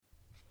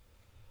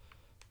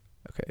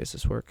Okay, does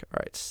this work? All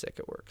right, sick.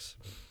 It works.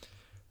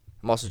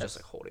 I'm also just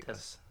like holding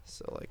this,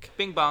 so like.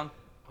 Bing bong.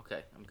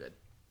 Okay, I'm good.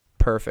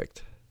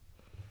 Perfect.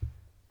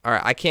 All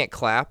right, I can't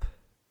clap,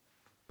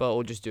 but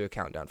we'll just do a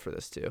countdown for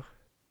this too.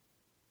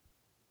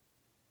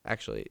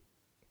 Actually,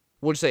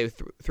 we'll just say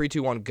 3,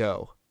 2, 1,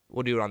 go.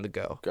 We'll do it on the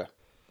go. Okay.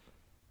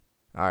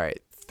 All right,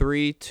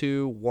 3,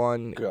 2,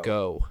 1,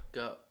 go.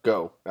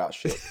 Go. Oh,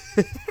 shit.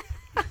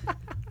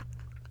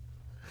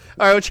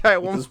 All right, we'll try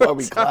it one This is more why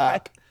we time.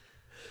 clap.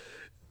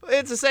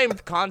 It's the same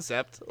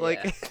concept,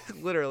 like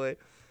literally.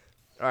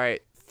 All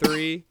right,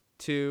 3,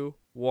 2,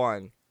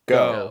 1,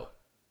 Go.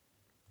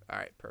 All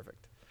right,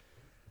 perfect.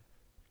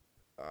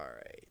 All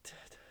right,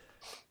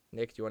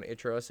 Nick, do you want to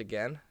intro us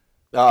again?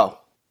 Oh,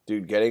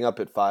 dude, getting up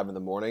at 5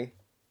 a.m,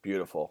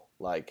 beautiful.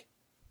 Like,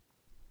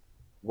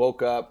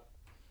 woke up,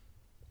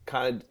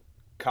 kind of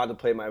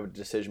contemplated my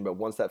decision, but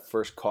once that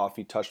first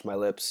coffee touched my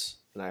lips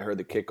and I heard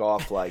the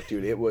kickoff, like,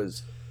 dude, it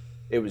was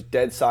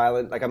dead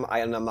silent. Like, I'm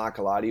not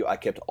gonna lie to you, I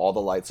kept all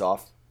the lights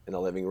off in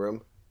the living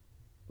room,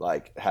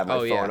 like, had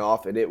my phone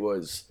off, and it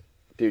was,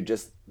 dude,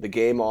 just the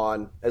game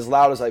on, as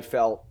loud as I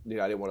felt. I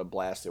didn't want to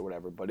blast it or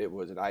whatever, but it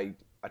was, and I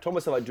told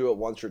myself I'd do it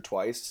once or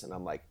twice, and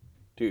I'm like,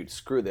 dude,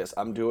 screw this.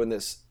 I'm doing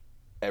this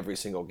every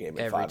single game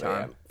at 5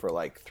 a.m. for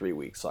like 3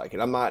 weeks. Like,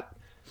 and I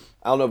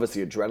don't know if it's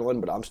the adrenaline,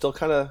 but I'm still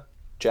kind of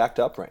jacked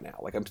up right now.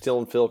 Like, I'm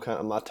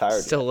not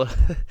tired.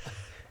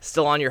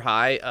 Still on your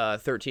high,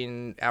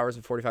 13 hours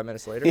and 45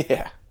 minutes later.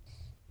 Yeah.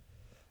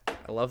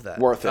 I love that.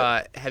 Worth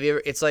it. Have you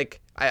ever, it's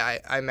like, I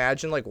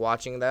imagine like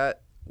watching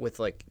that with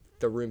like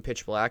the room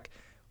pitch black.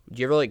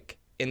 Do you ever like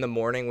in the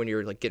morning when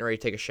you're like getting ready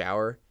to take a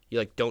shower, you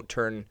like don't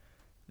turn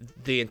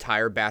the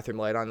entire bathroom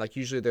light on? Like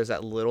usually there's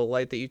that little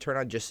light that you turn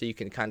on just so you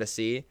can kind of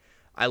see.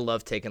 I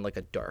love taking like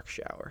a dark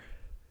shower.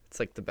 It's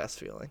like the best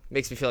feeling.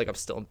 Makes me feel like I'm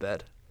still in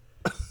bed.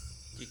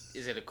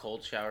 Is it a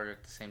cold shower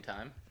at the same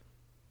time?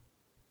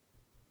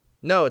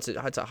 No, it's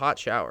a hot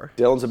shower.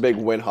 Dylan's a big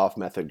Wim Hof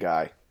method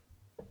guy.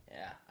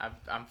 Yeah,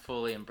 I'm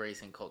fully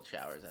embracing cold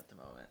showers at the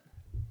moment.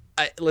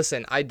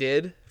 I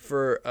did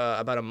for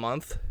about a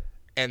month,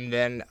 and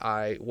then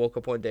I woke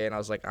up one day and I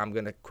was like, I'm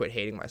gonna quit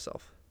hating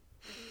myself,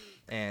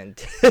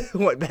 and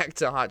went back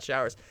to hot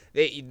showers.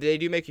 They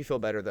do make you feel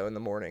better though in the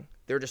morning.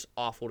 They're just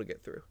awful to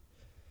get through.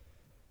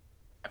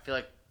 I feel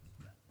like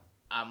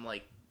I'm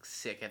like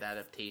sick at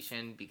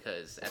adaptation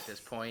because at this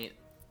point,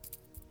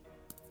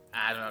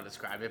 I don't know how to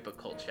describe it, but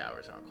cold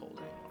showers aren't cold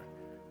anymore.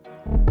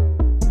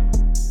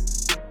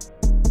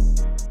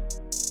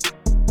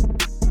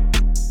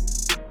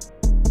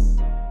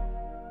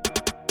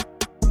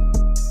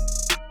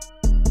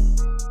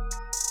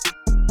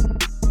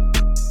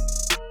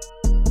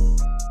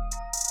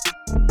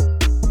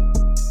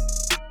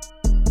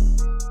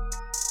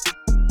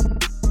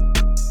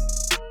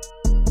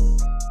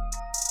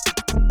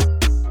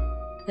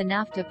 The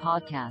NAFTA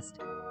Podcast.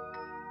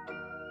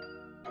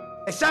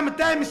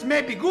 Sometimes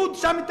may be good,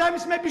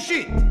 sometimes may be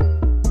shit.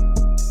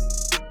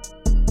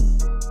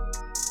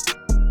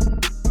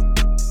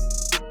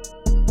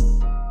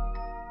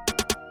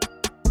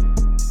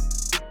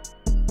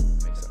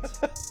 Makes sense.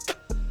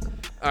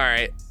 All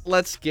right,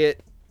 let's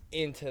get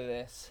into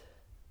this.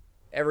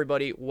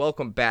 Everybody,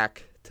 welcome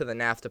back to the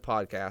NAFTA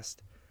Podcast.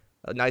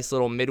 A nice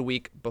little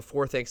midweek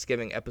before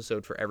Thanksgiving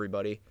episode for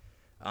everybody.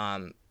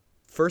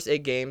 First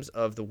 8 games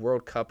of the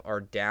World Cup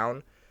are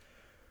down.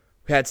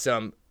 We had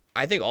some,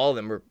 I think all of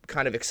them were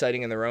kind of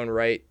exciting in their own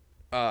right.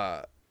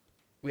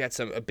 We had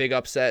a big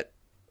upset,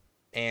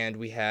 and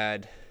we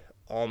had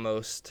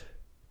almost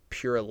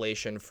pure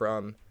elation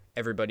from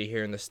everybody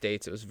here in the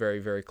States. It was very,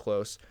 very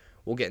close.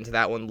 We'll get into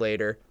that one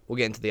later. We'll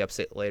get into the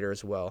upset later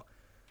as well.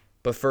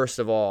 But first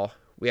of all,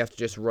 we have to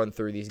just run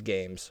through these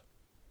games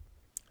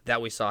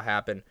that we saw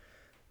happen.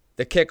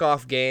 The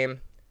kickoff game,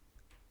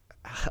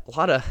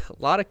 a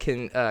lot of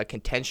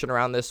contention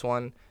around this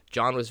one.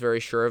 John was very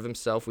sure of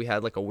himself. We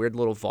had like a weird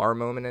little VAR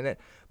moment in it.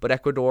 But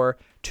Ecuador,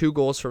 2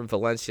 goals from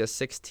Valencia,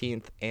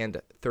 16th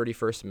and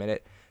 31st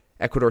minute.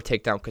 Ecuador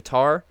take down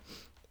Qatar.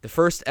 The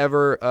first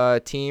ever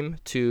team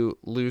to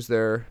lose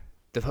the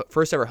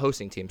first ever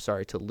hosting team,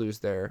 to lose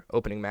their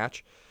opening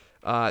match.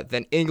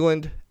 Then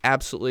England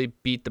absolutely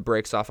beat the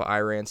brakes off of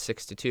Iran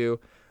 6-2.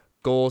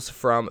 Goals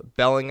from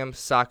Bellingham,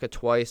 Saka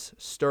twice,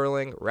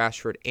 Sterling,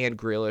 Rashford, and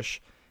Grealish.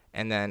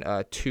 And then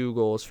 2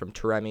 goals from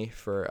Taremi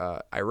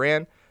for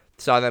Iran.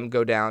 Saw them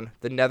go down.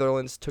 The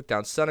Netherlands took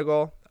down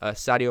Senegal.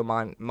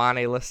 Sadio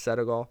Mane-less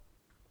Senegal.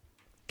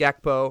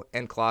 Gakpo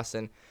and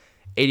Klaassen,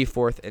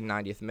 84th and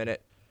 90th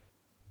minute.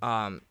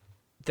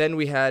 Then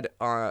we had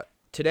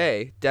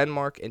today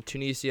Denmark and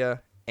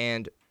Tunisia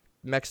and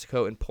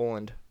Mexico and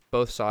Poland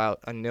both saw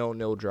out a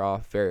 0-0 draw.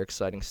 Very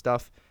exciting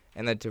stuff.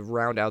 And then to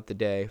round out the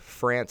day,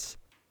 France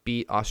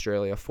beat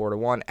Australia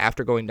 4-1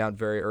 after going down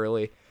very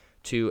early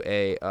to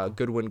a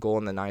Goodwin goal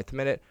in the 9th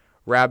minute.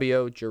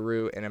 Rabiot,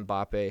 Giroud, and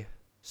Mbappe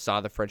saw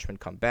the Frenchmen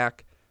come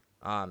back.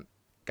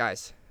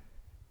 Guys,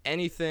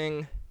 any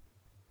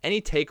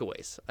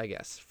takeaways, I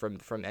guess,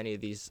 from any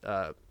of these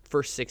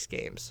first 6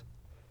 games?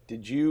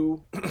 Did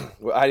you?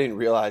 What I didn't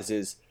realize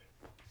is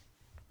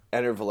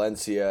Enner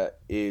Valencia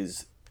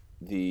is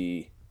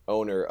the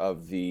owner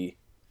of the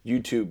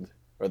YouTube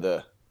or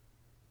the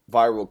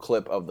viral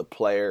clip of the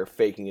player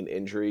faking an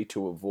injury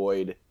to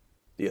avoid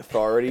the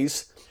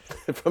authorities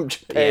from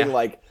paying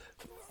like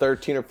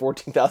 $13,000 or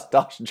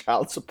 $14,000 in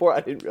child support.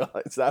 I didn't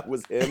realize that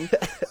was him.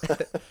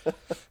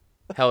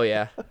 Hell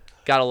yeah,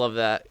 gotta love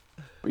that.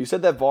 But you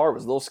said that VAR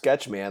was a little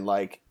sketch, man.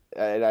 Like,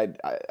 and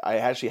I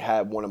actually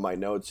have one of my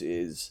notes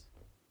is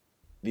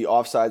the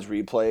offsides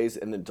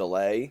replays and the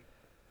delay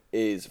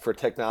is for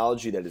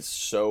technology that is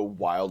so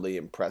wildly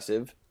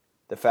impressive.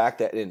 The fact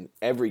that in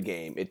every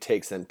game it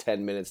takes them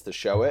 10 minutes to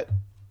show it,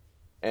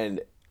 and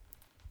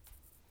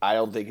I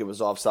don't think it was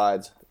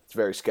offsides. It's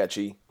very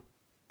sketchy,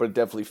 but it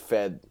definitely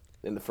fed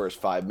in the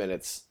first 5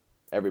 minutes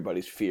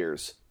everybody's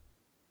fears.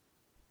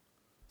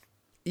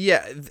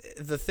 Yeah,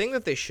 the thing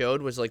that they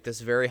showed was like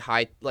this very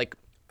high, like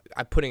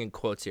I'm putting in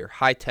quotes here,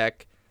 high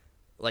tech,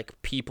 like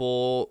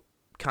people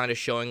kind of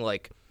showing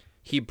like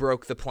he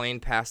broke the plane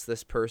past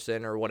this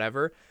person or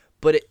whatever,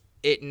 but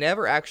it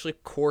never actually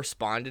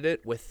corresponded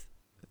it with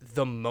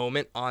the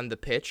moment on the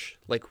pitch,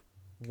 like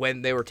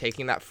when they were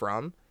taking that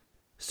from.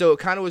 So it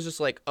kind of was just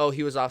like, oh,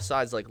 he was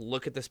offsides. Like,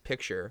 look at this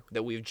picture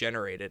that we've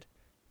generated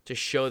to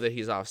show that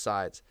he's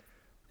offsides.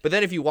 But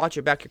then if you watch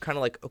it back, you're kind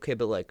of like, okay,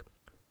 but like,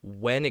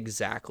 when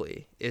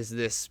exactly is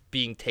this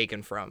being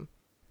taken from?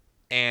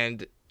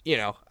 And, you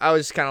know, I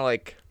was kind of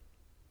like,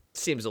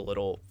 seems a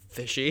little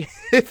fishy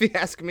if you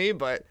ask me,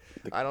 but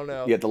I don't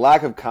know. Yeah, the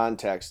lack of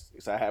context,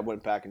 because I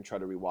went back and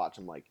tried to rewatch.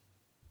 I'm like,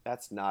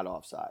 that's not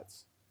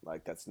offsides.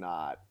 Like, that's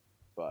not.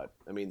 But,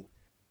 I mean,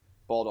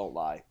 ball don't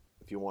lie.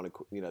 If you want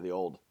to, you know, the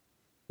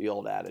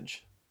old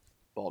adage,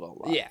 ball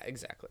don't lie. Yeah,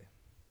 exactly.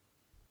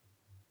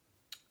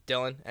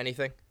 Dylan,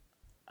 anything?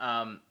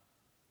 I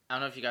don't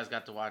know if you guys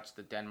got to watch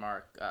the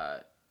Denmark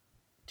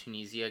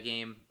Tunisia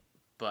game,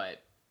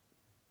 but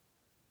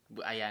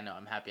yeah, no,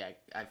 I'm happy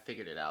I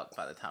figured it out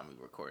by the time we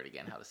record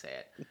again how to say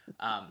it.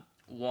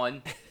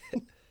 One,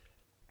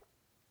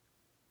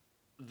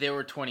 there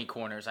were 20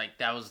 corners. Like,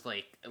 that was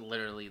like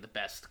literally the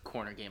best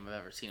corner game I've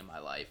ever seen in my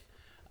life.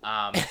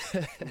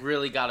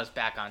 Really got us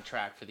back on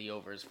track for the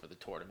overs for the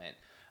tournament.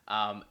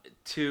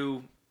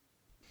 Two,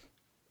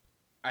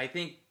 I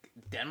think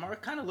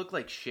Denmark kind of looked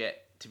like shit,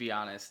 to be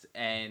honest.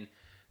 And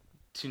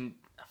I'm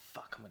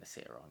going to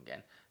say it wrong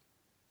again.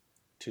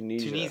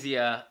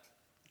 Tunisia.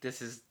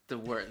 This is the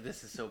word.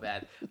 This is so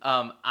bad.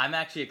 I'm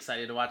actually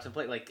excited to watch them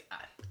play. Like,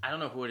 I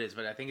don't know who it is,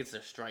 but I think it's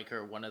their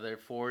striker, one of their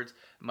forwards.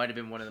 It might have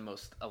been one of the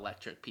most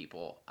electric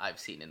people I've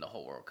seen in the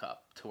whole World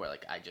Cup, to where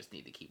like I just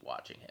need to keep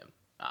watching him.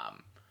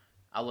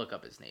 I'll look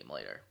up his name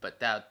later, but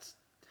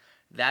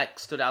that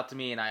stood out to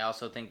me, and I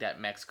also think that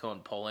Mexico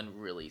and Poland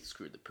really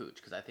screwed the pooch,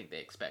 because I think they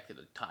expected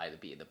a tie to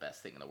be the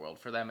best thing in the world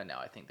for them, and now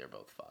I think they're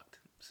both fucked.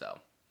 So,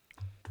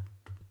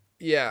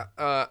 yeah,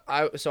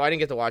 I didn't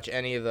get to watch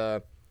any of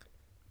the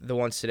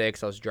ones today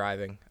because I was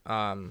driving,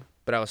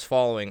 but I was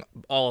following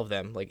all of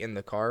them like in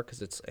the car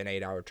because it's an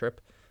 8-hour trip,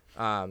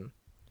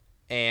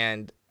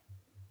 and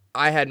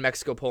I had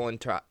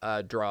Mexico-Poland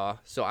draw,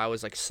 so I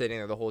was like sitting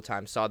there the whole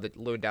time, saw that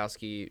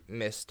Lewandowski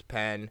missed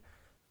pen,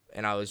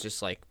 and I was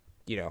just like,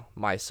 you know,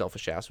 my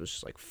selfish ass was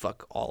just like,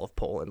 fuck all of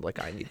Poland. Like,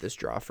 I need this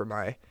draw for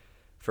my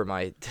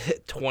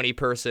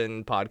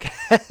 20-person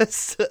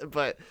podcast.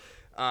 But,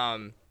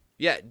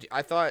 yeah,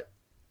 I thought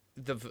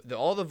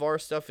all the VAR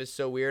stuff is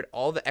so weird.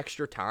 All the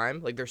extra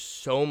time, like, there's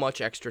so much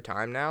extra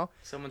time now.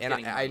 Someone's and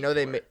getting I know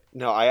they made.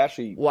 No, I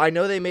actually. Well, I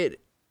know they made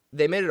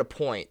it a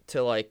point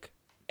to, like,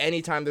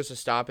 anytime there's a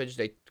stoppage,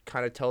 they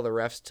kind of tell the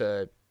refs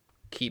to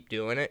keep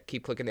doing it,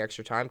 keep clicking the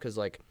extra time, because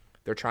like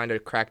they're trying to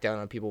crack down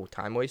on people with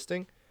time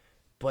wasting.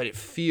 But it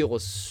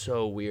feels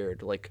so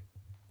weird, like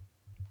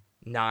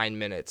 9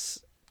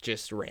 minutes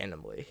just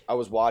randomly. I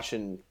was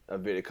watching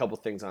a couple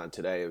things on it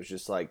today. It was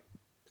just like,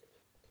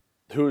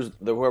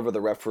 whoever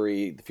the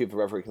referee, the FIFA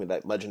referee,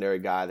 that legendary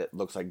guy that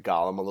looks like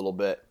Gollum a little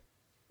bit.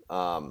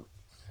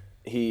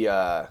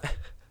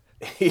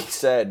 He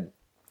said,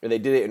 and they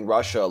did it in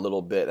Russia a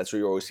little bit. That's where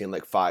you're always seeing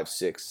like 5,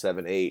 6,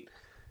 7, 8.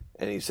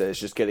 And he said it's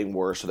just getting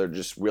worse. So they're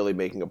just really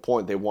making a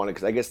point. They want it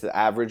because I guess the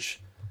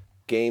average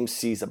game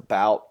sees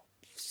about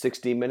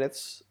 60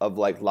 minutes of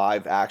like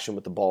live action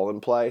with the ball in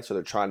play. So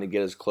they're trying to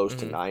get as close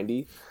to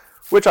 90,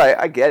 which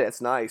I get.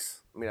 It's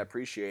nice. I mean, I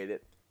appreciate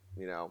it,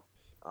 you know.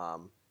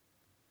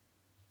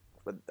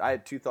 But I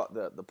had two thoughts.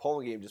 The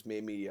Poland game just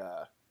made me,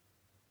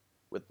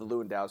 with the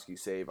Lewandowski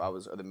save, or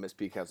the missed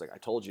PK, I was like, I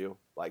told you,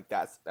 like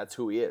that's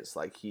who he is.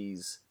 Like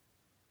he's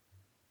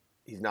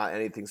not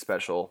anything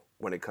special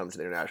when it comes to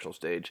the international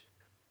stage.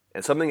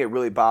 And something that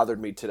really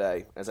bothered me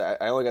today, as I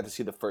only got to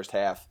see the first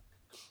half,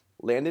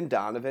 Landon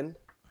Donovan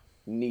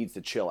needs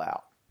to chill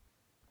out.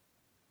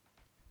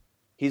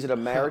 He's an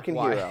American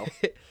hero.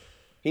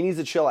 He needs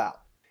to chill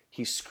out.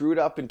 He screwed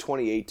up in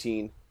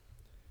 2018,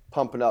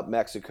 pumping up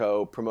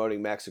Mexico,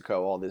 promoting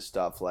Mexico, all this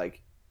stuff.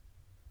 Like,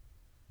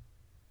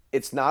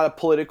 it's not a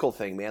political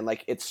thing, man.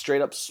 Like, it's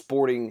straight up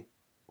sporting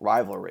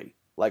rivalry.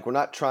 Like, we're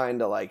not trying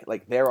to, like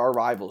there are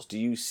rivals. Do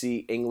you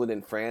see England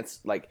and France?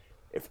 Like,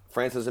 if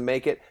France doesn't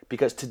make it?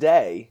 Because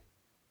today,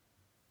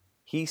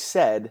 he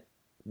said,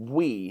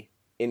 we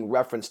in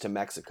reference to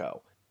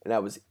Mexico. And I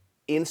was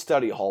in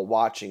study hall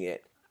watching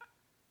it.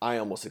 I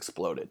almost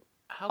exploded.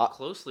 How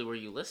closely were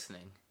you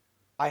listening?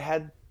 I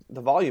had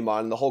the volume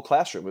on in the whole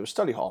classroom. It was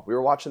study hall. We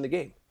were watching the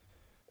game.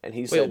 And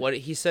he Wait, said, what?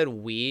 He said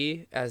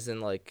we, as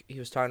in like he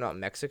was talking about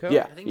Mexico?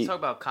 Yeah. I think he's talking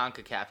about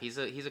CONCACAF.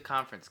 He's a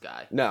conference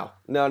guy. No.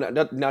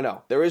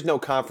 There is no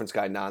conference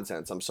guy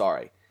nonsense. I'm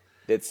sorry.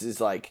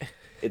 It's like,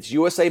 it's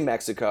USA,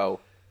 Mexico.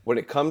 When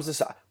it comes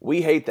to,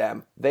 we hate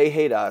them. They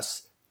hate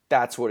us.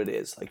 That's what it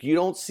is. Like, you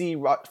don't see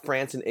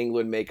France and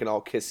England making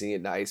all kissing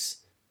it nice.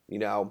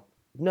 No.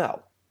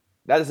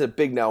 That is a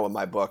big no in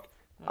my book.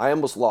 I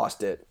almost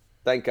lost it.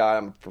 Thank God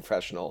I'm a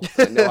professional.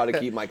 I know how to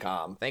keep my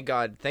calm. Thank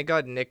God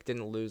Nick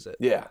didn't lose it.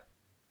 Yeah.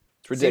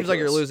 It's ridiculous. Seems like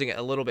you're losing it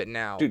a little bit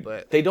now, Dude,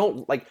 but they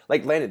don't, like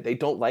Landon, they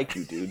don't like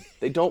you, dude.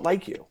 They don't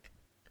like you.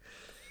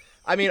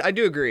 I mean, I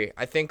do agree.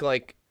 I think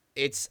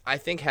I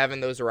think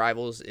having those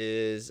rivals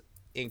is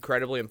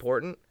incredibly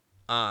important.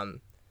 I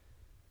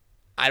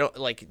don't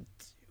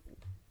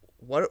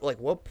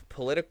what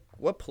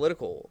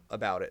political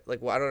about it?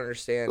 Like, well, I don't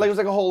understand. Like, it was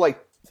like a whole,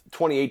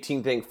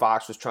 2018 thing.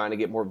 Fox was trying to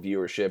get more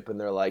viewership, and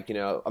they're like,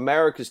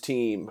 America's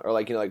team,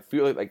 or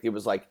feel like it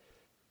was like,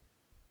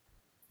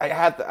 I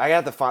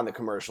had to find the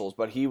commercials,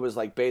 but he was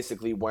like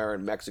basically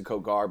wearing Mexico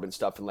garb and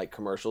stuff in like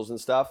commercials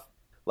and stuff,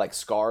 like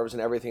scarves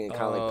and everything, and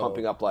kind of like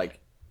pumping up like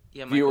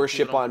Michael,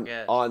 viewership people don't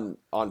forget.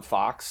 on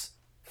Fox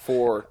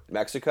for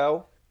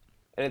Mexico.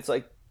 And it's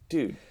like,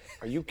 dude,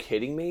 are you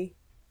kidding me?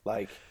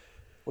 Like,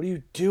 what are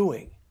you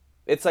doing?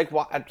 It's like,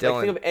 I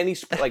think of any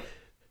like,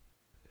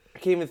 I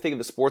can't even think of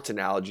the sports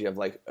analogy of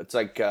like, it's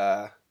like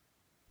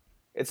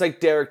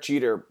Derek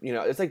Jeter,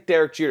 it's like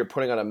Derek Jeter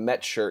putting on a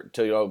Met shirt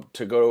to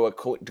go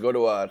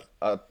to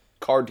a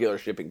car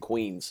dealership in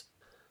Queens.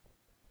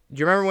 Do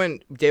you remember when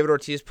David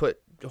Ortiz put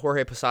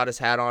Jorge Posada's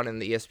hat on in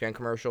the ESPN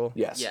commercial?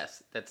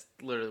 Yes, that's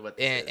literally what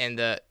this is. And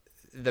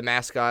the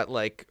mascot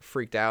like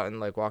freaked out and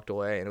like walked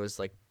away, and it was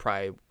like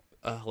probably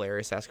a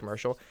hilarious ass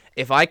commercial.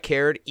 If I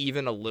cared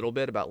even a little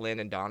bit about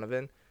Landon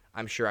Donovan,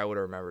 I'm sure I would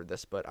have remembered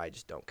this, but I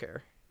just don't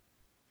care.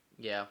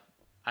 Yeah,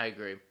 I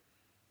agree.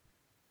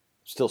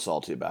 Still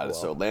salty about it.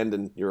 So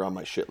Landon, you're on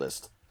my shit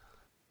list.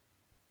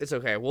 It's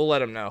okay. We'll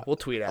let him know. We'll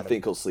tweet at him. I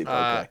think he'll sleep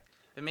okay.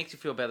 If it makes you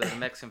feel better, the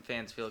Mexican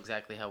fans feel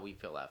exactly how we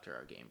feel after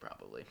our game,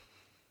 probably.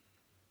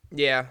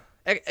 Yeah,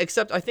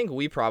 except I think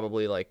we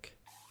probably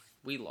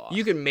we lost.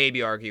 You can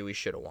maybe argue we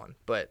should have won,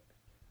 but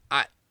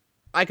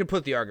I could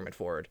put the argument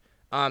forward.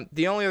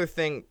 The only other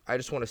thing I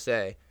just want to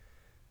say,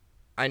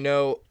 I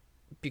know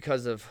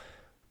because of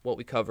what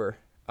we cover,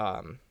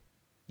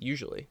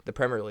 usually the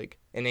Premier League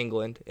in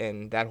England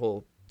and that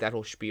whole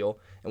spiel,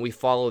 and we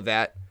follow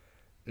that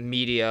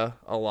media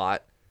a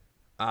lot.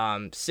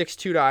 6-2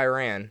 to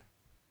Iran,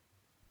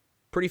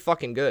 pretty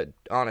fucking good,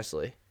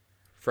 honestly,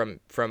 from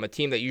a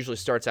team that usually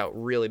starts out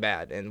really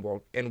bad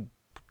in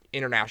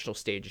international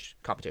stage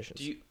competitions.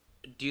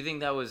 Do you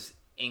think that was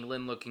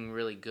England looking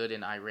really good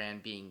and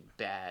Iran being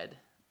bad,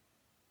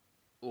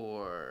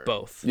 or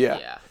both?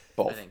 Yeah,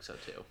 both. I think so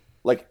too.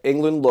 Like,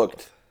 England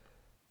looked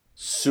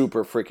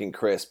super freaking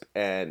crisp,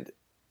 and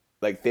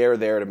like they're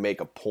there to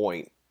make a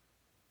point.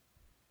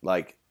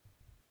 Like,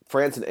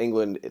 France and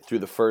England through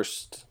the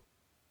first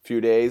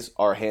few days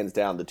are hands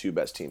down the two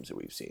best teams that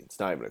we've seen. It's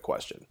not even a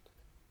question.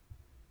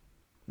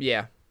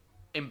 Yeah.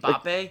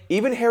 Mbappe,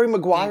 Even Harry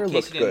Maguire in case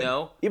looked you didn't good.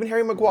 know, Even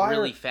Harry Maguire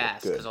really looked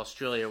fast good. because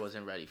Australia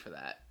wasn't ready for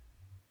that.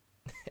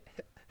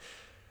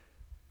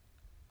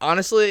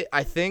 Honestly,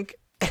 I think,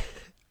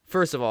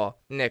 first of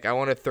all, Nick, I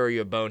want to throw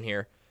you a bone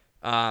here.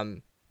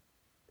 Rashford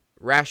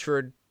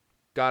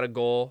got a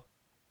goal.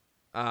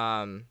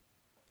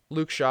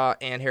 Luke Shaw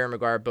and Harry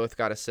Maguire both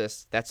got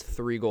assists. That's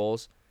 3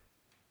 goals.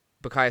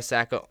 Bukayo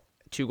Saka,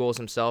 2 goals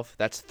himself.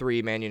 That's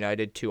 3 Man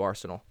United, 2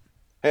 Arsenal.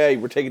 Hey,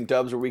 we're taking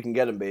dubs where we can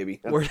get them, baby.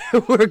 We're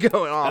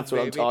going on. That's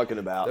what I'm talking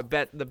about.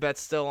 The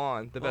bet's still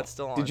on. Bet's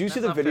still on. Did you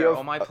see That's the not video? fair. Of,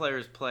 All my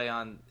players play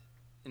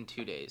in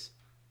 2 days.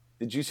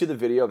 did you see the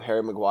video of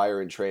Harry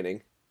Maguire in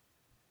training?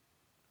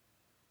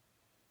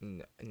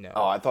 No.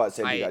 Oh, I thought it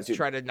said you guys. I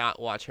try to not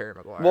watch Harry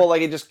Maguire. Well,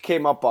 like, it just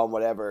came up on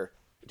whatever.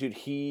 Dude,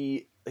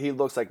 he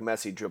looks like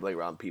Messi dribbling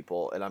around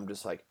people, and I'm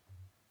just like,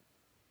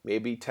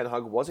 maybe Ten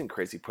Hag wasn't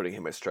crazy putting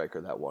him as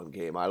striker that one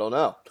game. I don't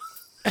know.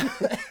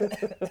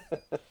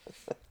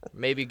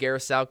 Maybe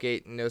Gareth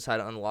Southgate knows how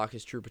to unlock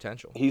his true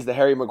potential. He's the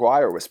Harry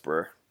Maguire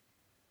whisperer.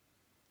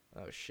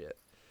 Oh, shit.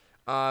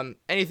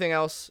 Anything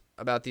else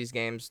about these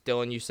games?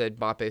 Dylan, you said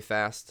Mbappe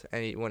fast.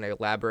 Any want to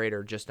elaborate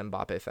or just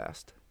Mbappe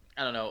fast?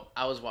 I don't know.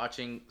 I was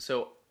watching,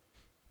 so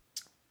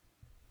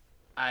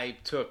I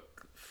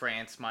took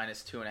France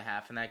minus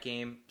 2.5 in that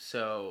game,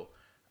 so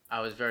I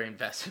was very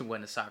invested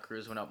when the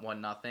Socceroos went up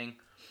 1-0.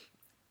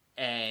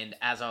 And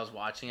as I was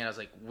watching it, I was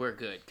like, we're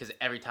good. Because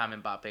every time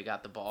Mbappe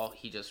got the ball,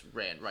 he just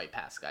ran right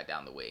past the guy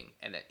down the wing.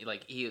 And then,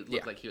 he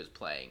looked like he was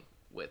playing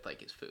with,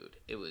 his food.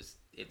 It was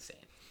insane.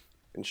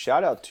 And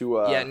shout out to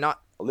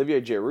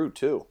Olivier Giroud,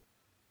 too.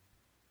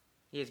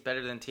 He is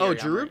better than Thierry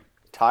Giroud? Henry.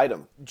 Tied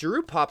him.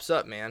 Giroud pops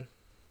up, man.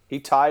 He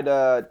tied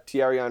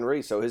Thierry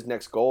Henry, so his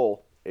next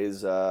goal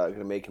is going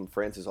to make him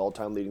France's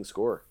all-time leading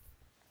scorer.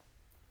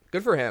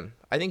 Good for him.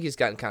 I think he's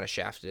gotten kind of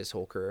shafted his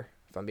whole career,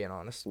 if I'm being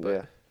honest.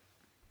 But,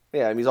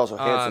 Yeah, I mean, he's also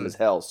handsome as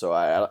hell, so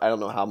I don't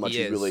know how much he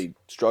he's is. really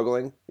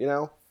struggling, you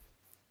know?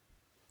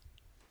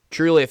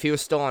 Truly, if he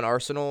was still on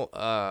Arsenal,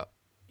 that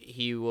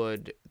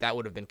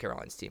would have been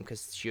Caroline's team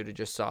because she would have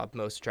just saw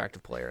most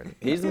attractive player.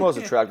 He's the most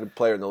attractive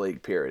player in the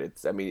league, period.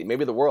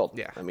 Maybe the world.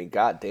 Yeah. I mean,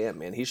 goddamn,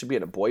 man. He should be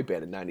in a boy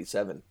band in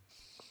 97.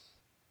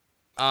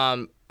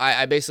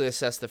 I basically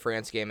assessed the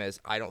France game as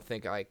I don't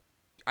think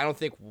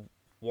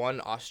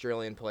one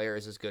Australian player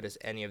is as good as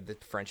any of the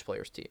French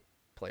players.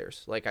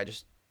 Like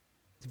it's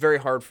very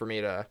hard for me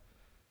to,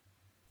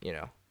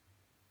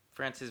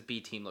 France's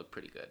B team looked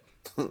pretty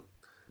good.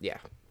 yeah.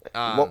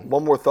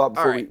 One more thought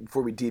right.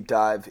 before we deep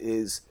dive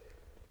is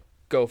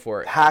Go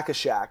for it.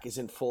 Hack-a-Shack is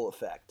in full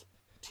effect.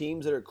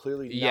 Teams that are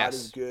clearly not Yes.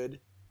 as good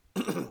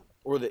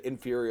or the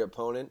inferior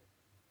opponent,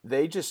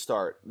 they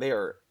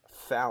are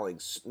fouling,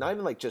 not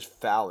even like just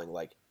fouling,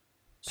 like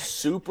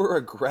super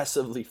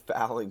aggressively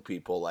fouling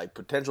people, like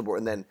potential board.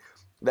 And then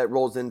that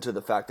rolls into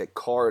the fact that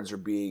cards are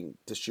being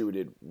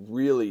distributed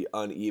really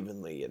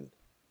unevenly. And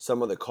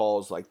some of the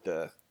calls, like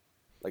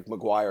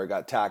Maguire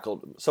got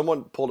tackled.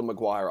 Someone pulled a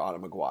Maguire on a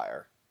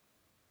Maguire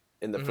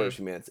in the first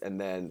few minutes.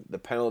 And then the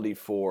penalty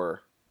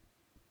for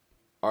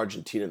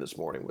Argentina this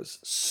morning was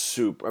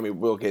super. I mean,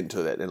 we'll get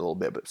into that in a little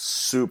bit, but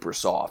super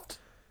soft.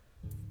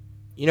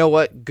 You know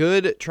what?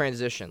 Good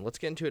transition. Let's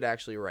get into it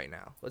actually right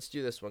now. Let's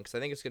do this one because I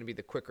think it's going to be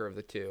the quicker of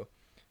the two.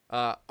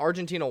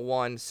 Argentina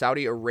 1,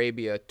 Saudi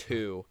Arabia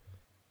 2.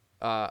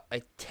 A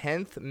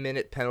 10th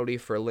minute penalty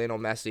for Lionel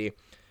Messi,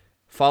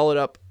 followed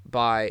up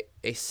by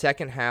a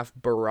second half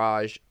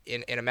barrage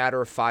in a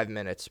matter of 5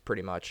 minutes,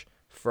 pretty much,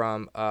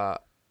 from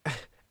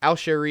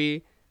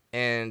Al-Shari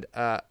and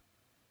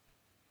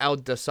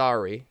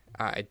Al-Dasari.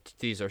 I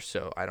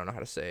don't know how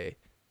to say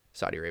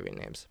Saudi Arabian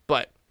names,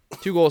 but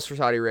 2 goals for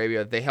Saudi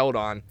Arabia. They held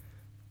on,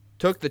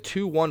 took the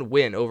 2-1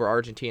 win over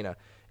Argentina.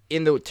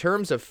 In the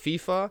terms of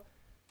FIFA,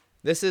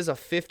 this is a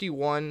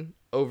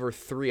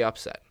 51-3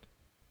 upset,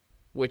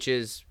 which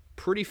is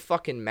pretty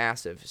fucking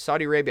massive.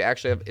 Saudi Arabia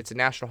it's a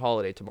national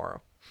holiday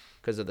tomorrow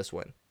because of this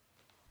win.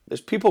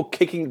 There's people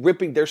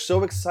ripping. They're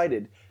so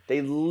excited.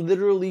 They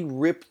literally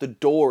ripped the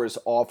doors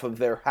off of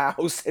their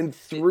house and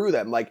threw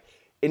them, like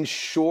in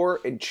sheer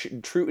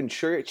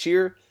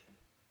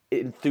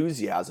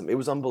enthusiasm. It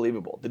was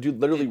unbelievable. The dude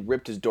literally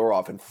ripped his door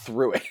off and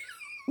threw it.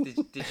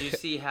 Did you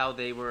see how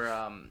they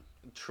were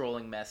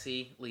trolling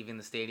Messi leaving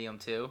the stadium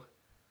too?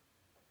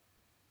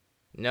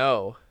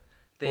 No.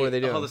 What were they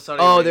doing? All the Saudi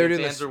they were Arabian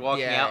doing fans this. were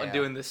walking out and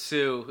doing the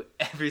Sue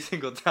every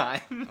single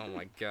time. Oh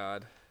my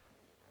god.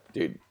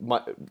 Dude,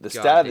 the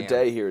stat of the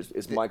day here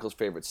is Michael's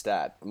favorite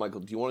stat. Michael,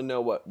 do you want to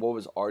know what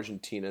was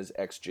Argentina's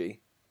XG?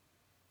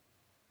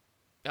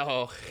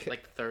 Oh.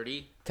 Like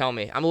 30? Tell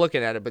me. I'm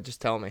looking at it, but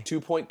just tell me.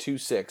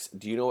 2.26.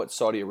 Do you know what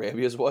Saudi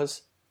Arabia's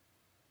was?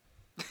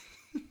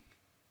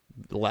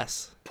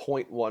 Less.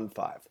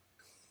 0.15.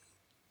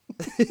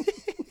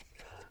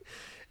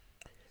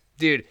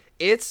 Dude,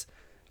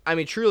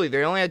 truly,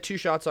 they only had 2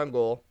 shots on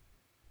goal.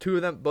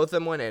 Both of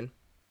them went in.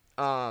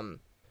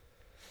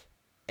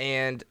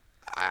 And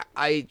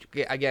I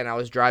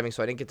was driving,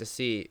 so I didn't get to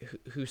see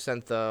who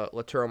sent the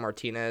Lautaro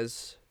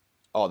Martinez.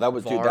 Oh, that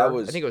was VAR. dude. That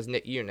was. I think it was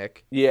Nick.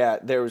 Yeah,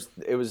 it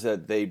was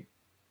that they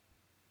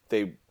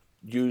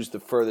used the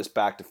furthest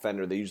back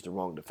defender. They used the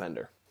wrong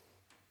defender.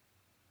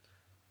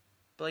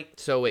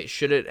 So wait,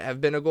 should it have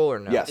been a goal or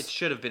no? Yes, it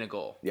should have been a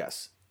goal.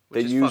 Yes,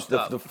 Which they is used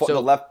fucked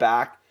the left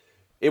back.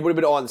 It would have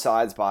been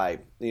onside by,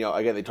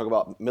 again, they talk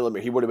about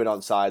millimeter. He would have been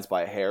onside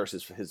by a hair.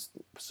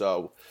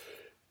 So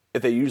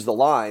if they use the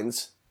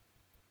lines,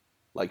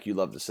 like you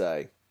love to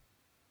say,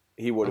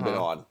 he would have been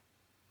on.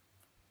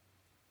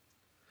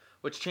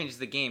 Which changes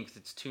the game because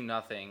it's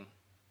 2-0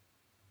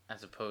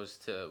 as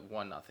opposed to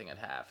 1-0 at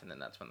half, and then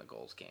that's when the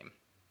goals came.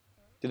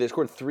 Dude, they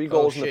scored 3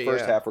 goals in the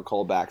first half, were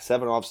called back,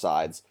 7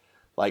 offsides.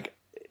 Like,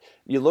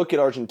 you look at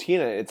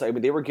Argentina, it's like, I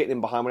mean, they were getting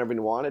in behind whenever they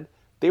wanted.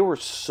 They were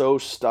so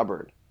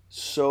stubborn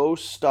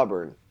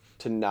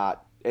to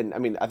not. And I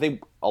mean, I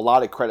think a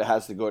lot of credit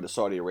has to go to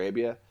Saudi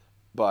Arabia,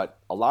 but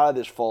a lot of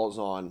this falls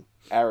on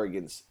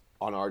arrogance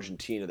on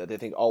Argentina that they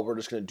think, oh, we're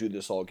just going to do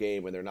this all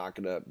game, and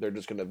they're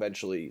just going to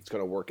eventually, it's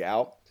going to work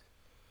out.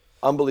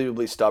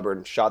 Unbelievably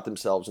stubborn, shot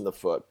themselves in the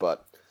foot,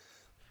 but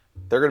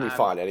they're going to be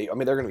fine, Eddie. I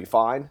mean, they're going to be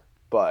fine,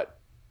 but.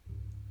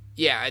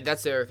 Yeah,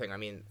 that's the other thing. I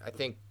mean, I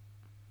think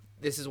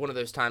this is one of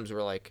those times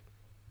where, like,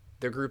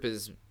 their group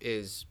is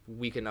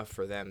weak enough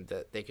for them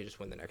that they could just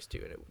win the next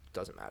 2, and it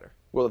doesn't matter.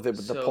 Well,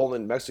 the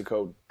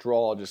Poland-Mexico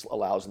draw just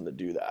allows them to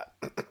do that.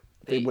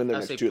 They win their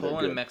next 2.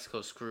 Poland and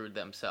Mexico screwed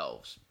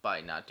themselves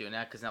by not doing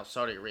that because now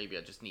Saudi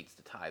Arabia just needs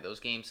to tie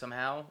those games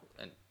somehow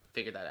and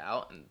figure that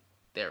out, and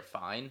they're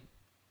fine.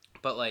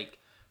 But, like,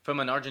 from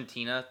an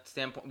Argentina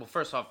standpoint, well,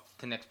 first off,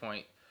 to next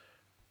point,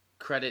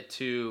 credit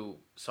to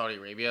Saudi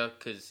Arabia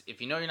because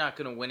if you know you're not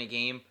going to win a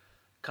game,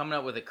 coming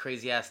up with a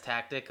crazy-ass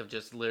tactic of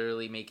just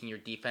literally making your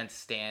defense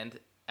stand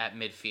at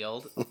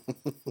midfield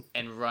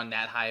and run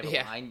that high of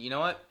a line, you know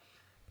what?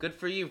 Good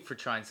for you for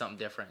trying something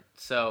different.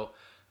 So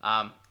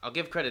I'll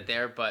give credit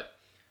there, but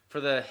for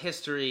the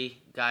history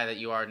guy that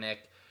you are,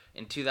 Nick,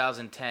 in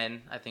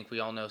 2010, I think we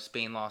all know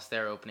Spain lost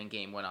their opening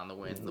game, went on to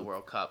win the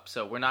World Cup.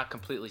 So we're not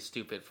completely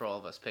stupid for all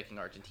of us picking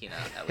Argentina,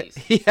 at least.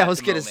 Yeah, I at was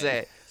the gonna moment.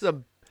 say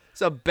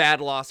it's a bad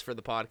loss for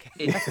the podcast.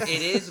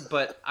 It is,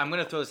 but I'm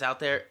gonna throw this out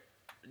there.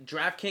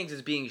 DraftKings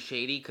is being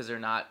shady because they're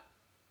not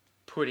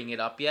putting it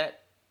up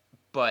yet.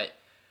 But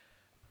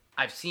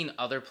I've seen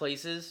other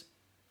places.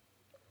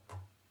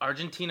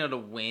 Argentina to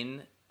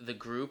win the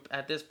group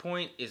at this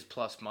point is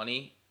plus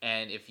money.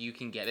 And if you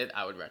can get it,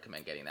 I would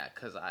recommend getting that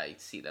because I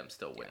see them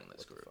still winning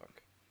this group.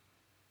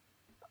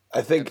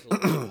 I think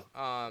Absolutely.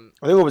 I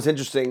think what was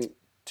interesting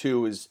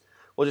too is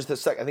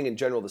just I think in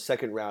general the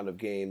second round of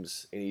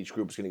games in each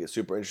group is going to get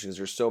super interesting because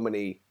there's so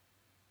many.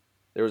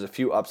 There was a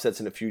few upsets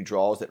and a few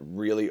draws that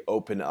really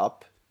open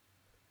up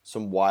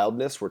some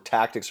wildness where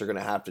tactics are going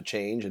to have to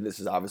change, and this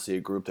is obviously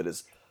a group that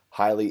is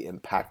highly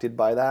impacted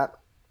by that.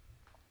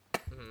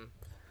 Mm-hmm.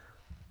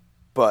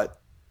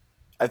 But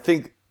I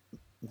think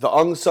the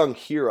unsung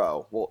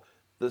hero, well,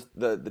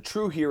 the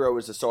true hero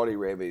is the Saudi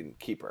Arabian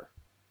keeper.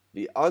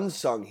 The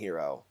unsung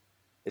hero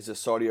is the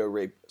Saudi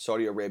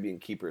Arabian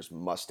keeper's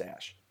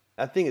mustache.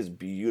 That thing is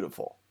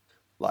beautiful.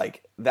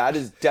 Like, that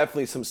is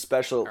definitely some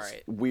special,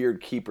 right.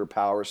 weird keeper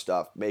power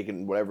stuff,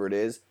 making whatever it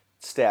is.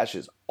 Stash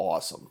is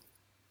awesome.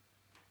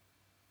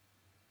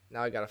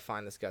 Now I gotta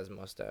find this guy's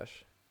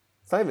mustache.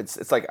 It's not even,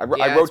 it's like, I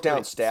Yeah, wrote it's down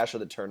pretty- stash of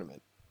the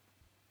tournament.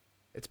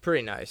 It's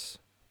pretty nice.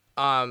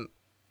 God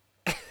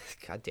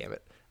damn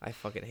it. I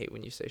fucking hate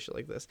when you say shit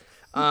like this.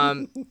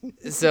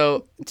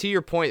 So, to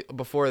your point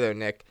before there,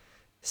 Nick,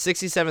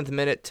 67th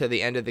minute to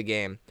the end of the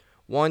game.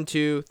 1,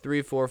 2,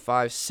 3, 4,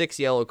 5, 6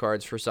 yellow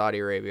cards for Saudi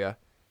Arabia.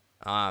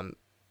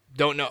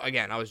 Don't know.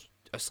 Again, I was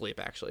asleep,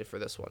 actually, for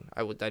this one.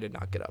 I did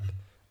not get up.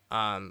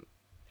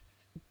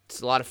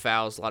 It's a lot of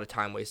fouls, a lot of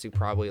time wasting,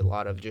 probably a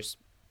lot of just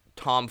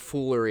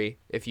tomfoolery,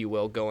 if you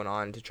will, going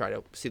on to try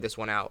to see this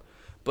one out.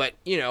 But,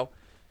 you know,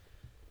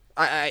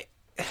 I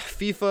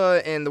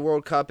FIFA and the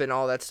World Cup and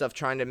all that stuff,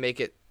 trying to make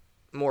it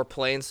more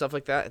play and stuff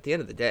like that, at the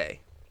end of the day,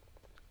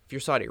 if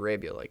you're Saudi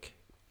Arabia, like,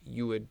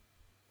 you would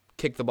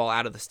kick the ball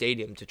out of the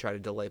stadium to try to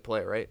delay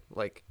play, right?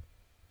 Like,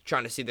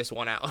 trying to see this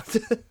one out.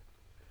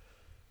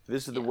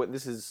 This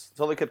is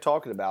all they kept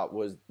talking about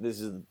was this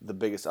is the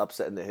biggest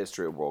upset in the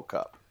history of World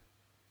Cup.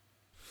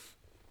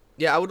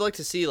 Yeah, I would like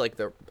to see, like,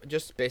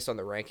 just based on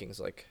the rankings,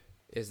 like,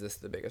 is this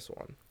the biggest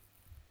one?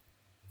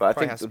 But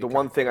Probably I has to think be the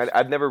one kinda thing close.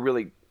 I'd never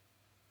really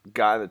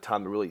gotten the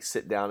time to really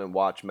sit down and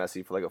watch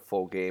Messi for like a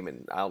full game,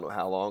 and I don't know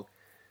how long.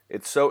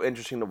 It's so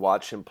interesting to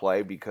watch him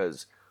play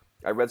because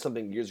I read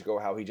something years ago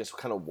how he just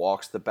kind of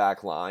walks the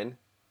back line,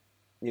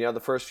 you know, the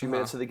first few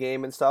minutes of the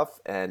game and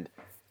stuff, and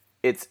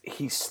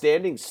he's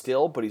standing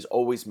still, but he's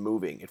always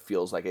moving. It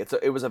feels like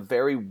it was a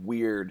very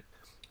weird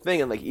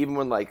thing, and like even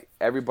when like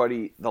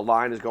the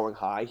line is going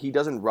high, he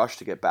doesn't rush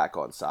to get back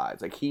on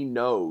sides. Like he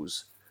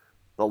knows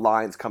the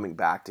line's coming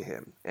back to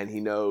him, and he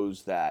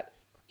knows that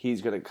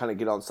he's going to kind of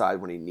get on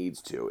side when he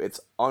needs to.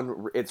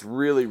 It's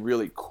really,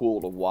 really cool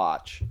to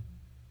watch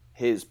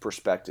his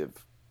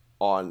perspective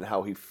on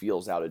how he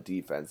feels out of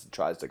defense and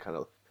tries to kind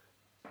of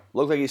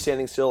look like he's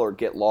standing still or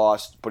get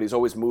lost, but he's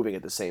always moving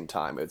at the same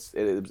time.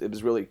 It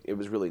was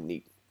really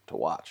neat to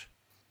watch.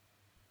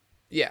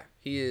 Yeah,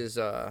 he is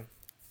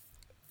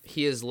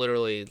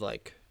literally,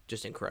 like,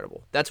 just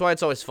incredible. That's why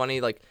it's always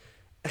funny, like,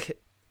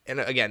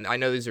 and again, I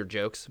know these are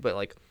jokes, but,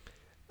 like,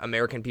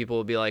 American people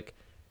will be like,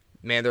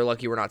 man, they're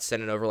lucky we're not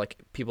sending over, like,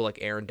 people like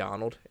Aaron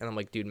Donald. And I'm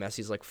like, dude,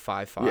 Messi's like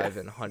 5'5" Yeah.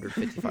 and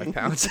 155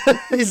 pounds.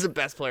 He's the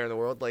best player in the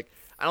world. Like,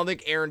 I don't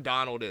think Aaron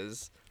Donald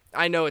is.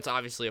 I know it's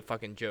obviously a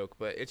fucking joke,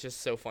 but it's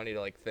just so funny to,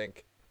 like,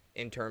 think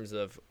in terms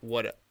of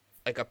what,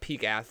 like, a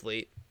peak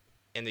athlete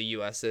in the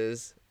U.S.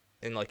 is,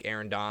 in, like,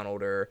 Aaron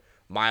Donald or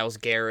Myles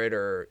Garrett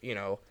or, you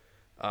know,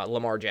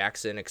 Lamar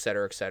Jackson, et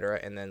cetera,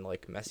 and then,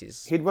 like,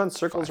 Messi's. He'd run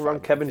circles 5'5",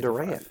 around Kevin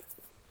 155. Durant.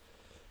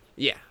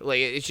 Yeah, like,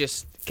 it's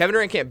just Kevin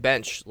Durant can't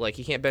bench. Like,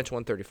 he can't bench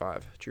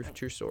 135.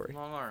 True story.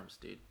 Long arms,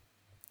 dude.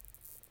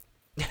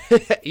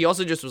 He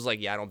also just was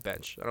like, yeah, I don't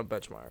bench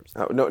my arms.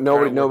 Oh, Trying to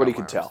nobody work could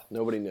on my tell.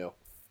 Nobody knew.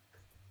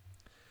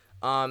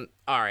 All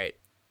right.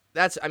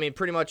 That's, I mean,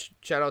 pretty much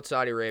shout out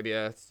Saudi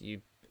Arabia.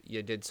 You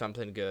did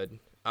something good.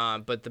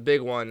 But the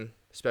big one,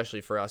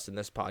 especially for us in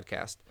this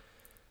podcast,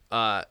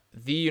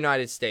 the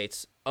United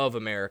States of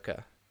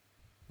America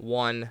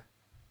won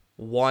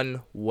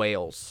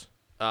Wales.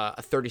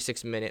 A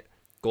 36-minute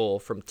goal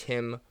from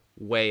Tim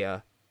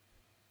Weah,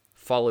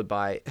 followed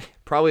by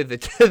probably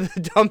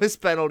the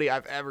dumbest penalty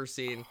I've ever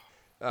seen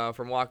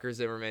from Walker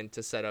Zimmerman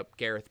to set up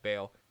Gareth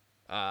Bale.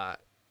 Saw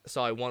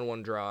a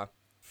 1-1 draw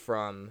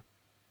from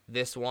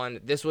this one.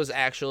 This was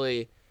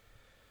actually,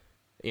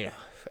 you know,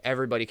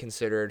 everybody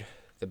considered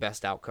the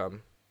best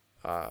outcome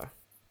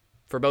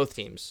for both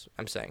teams,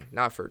 I'm saying.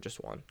 Not for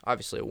just one.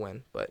 Obviously a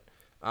win, but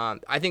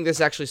I think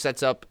this actually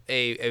sets up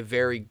a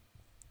very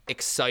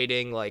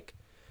exciting, like,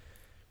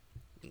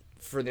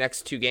 for the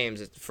next two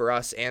games, for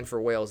us and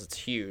for Wales, it's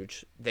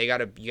huge. You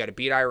gotta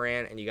beat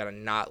Iran, and you gotta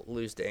not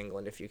lose to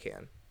England if you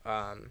can.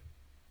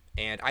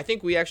 And I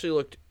think we actually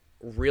looked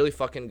really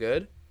fucking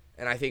good,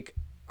 And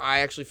I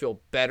actually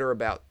feel better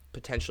about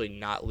potentially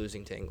not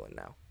losing to England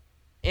now.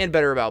 And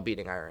better about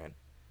beating Iran.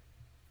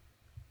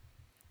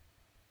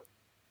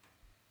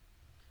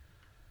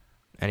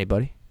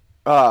 Anybody?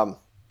 I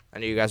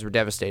know you guys were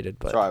devastated,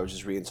 but Sorry, I was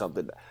just reading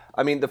something.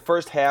 I mean, the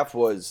first half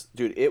was,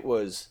 dude, it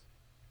was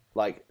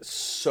like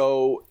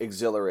so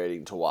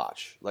exhilarating to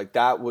watch. Like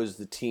that was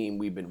the team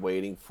we've been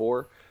waiting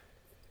for.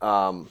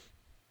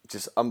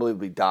 Just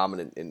unbelievably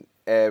dominant in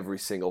every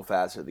single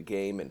facet of the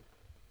game. And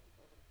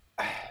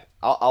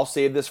I'll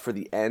save this for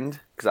the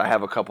end because I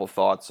have a couple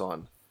thoughts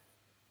on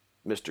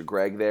Mr.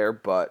 Greg there.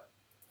 But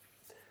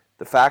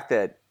the fact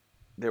that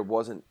there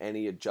wasn't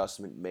any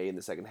adjustment made in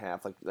the second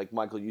half, like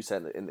Michael, you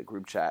said in the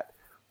group chat,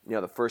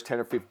 the first 10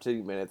 or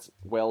 15 minutes,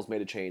 Wales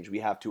made a change. We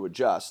have to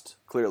adjust,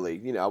 clearly,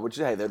 which,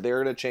 hey, they're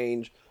going to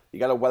change. You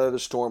got to weather the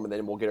storm, and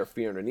then we'll get our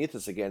feet underneath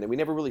us again. And we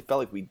never really felt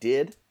like we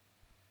did.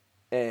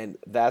 And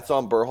that's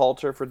on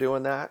Berhalter for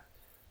doing that.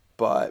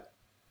 But,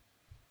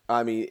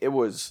 I mean, it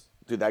was,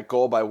 dude, that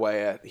goal by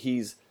Weah,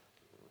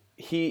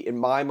 he, in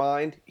my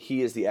mind,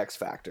 he is the X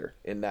factor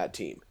in that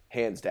team,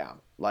 hands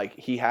down. Like,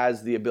 he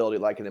has the ability,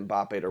 like an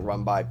Mbappe, to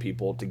run by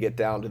people, to get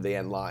down to the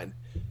end line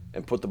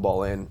and put the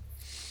ball in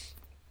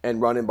and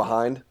run in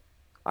behind.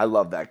 I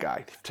love that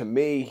guy. To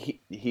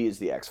me, he is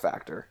the X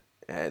factor,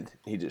 and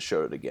he just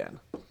showed it again.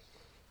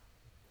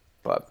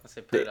 But I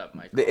say put it up,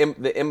 Michael.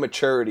 the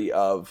immaturity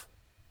of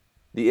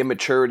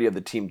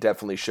the team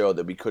definitely showed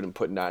that we couldn't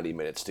put 90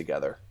 minutes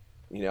together.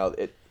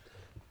 It.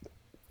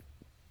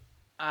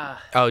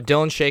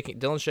 Dylan's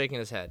shaking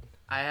his head.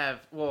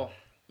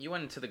 You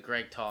went into the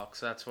Greg talk,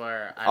 so that's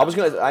where I'm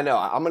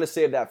gonna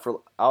save that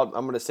for. I'm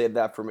gonna save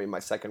that for my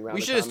second round.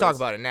 We should just talk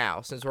about it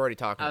now, since we're already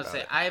talking about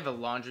it. I have a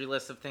laundry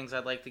list of things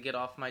I'd like to get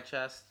off my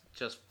chest,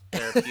 just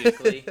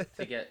therapeutically,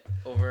 to get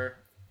over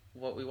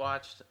what we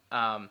watched.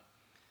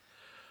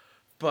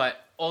 But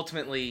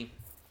ultimately,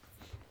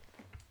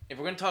 if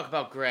we're gonna talk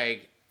about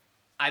Greg,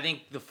 I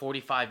think the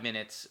 45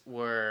 minutes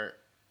were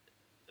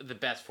the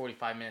best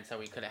 45 minutes that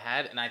we could have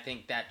had, and I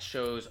think that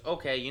shows,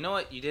 okay, you know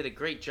what, you did a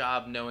great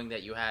job knowing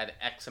that you had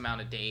X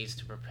amount of days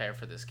to prepare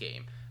for this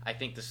game. I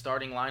think the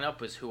starting lineup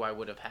was who I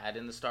would have had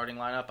in the starting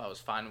lineup. I was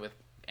fine with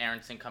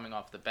Aronson coming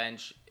off the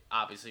bench,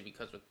 obviously,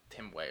 because with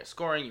Tim Weah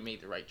scoring, you made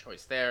the right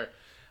choice there.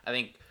 I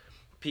think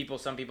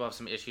some people have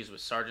some issues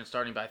with Sargent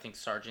starting, but I think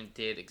Sargent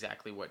did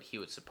exactly what he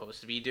was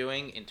supposed to be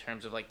doing in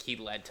terms of, like, he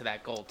led to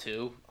that goal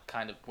too,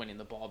 kind of winning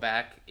the ball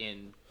back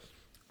in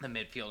the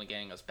midfield and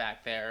getting us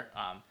back there.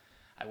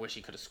 I wish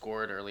he could have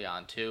scored early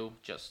on, too,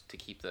 just to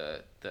keep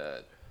the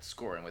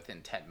scoring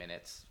within 10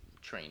 minutes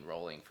train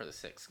rolling for the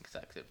sixth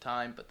consecutive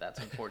time, but that's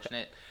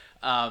unfortunate.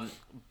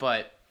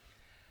 But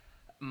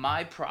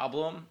my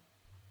problem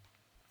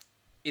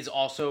is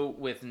also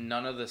with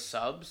none of the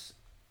subs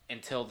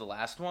until the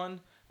last one,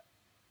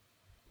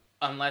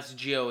 unless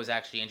Gio is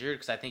actually injured,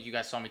 because I think you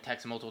guys saw me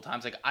text him multiple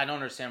times. Like, I don't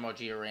understand why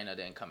Gio Reyna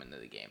didn't come into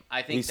the game.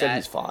 I think he said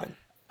he's fine.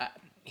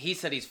 He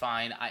said he's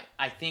fine.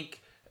 I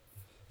think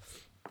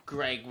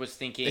Greg was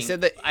thinking.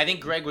 I think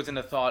Greg was in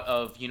the thought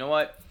of, you know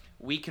what,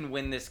 we can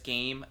win this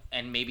game,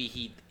 and maybe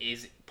he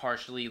is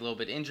partially a little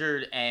bit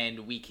injured,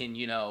 and we can,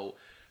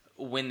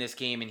 win this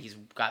game, and he's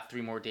got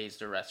 3 more days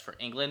to rest for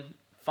England.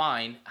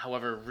 Fine.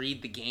 However,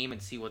 read the game and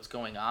see what's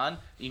going on.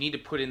 You need to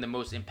put in the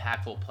most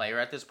impactful player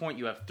at this point.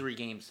 You have 3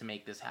 games to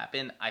make this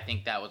happen. I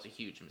think that was a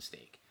huge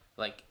mistake.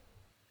 Like,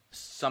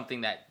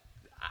 something that,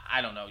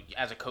 I don't know,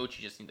 as a coach,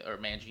 you just need to, or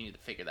manager, you need to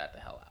figure that the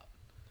hell out.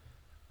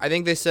 I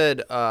think they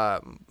said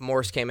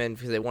Morris came in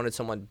because they wanted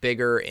someone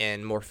bigger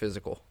and more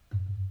physical.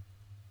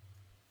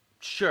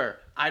 Sure.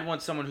 I'd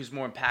want someone who's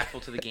more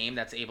impactful to the game,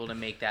 that's able to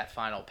make that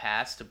final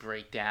pass to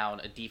break down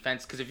a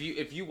defense. Because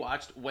if you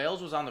watched,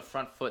 Wales was on the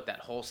front foot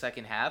that whole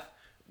second half.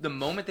 The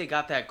moment they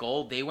got that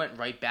goal, they went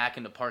right back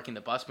into parking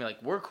the bus and be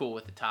like, we're cool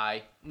with the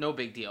tie. No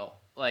big deal.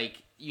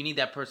 Like, you need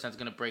that person that's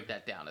going to break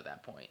that down at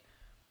that point.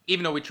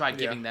 Even though we tried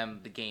giving them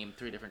the game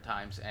 3 different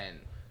times, and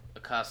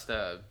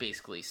Acosta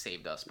basically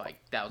saved us by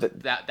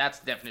that's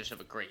the definition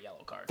of a great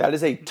yellow card.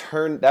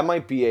 That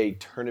might be a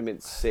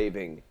tournament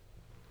saving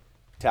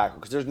tackle,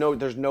 because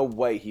there's no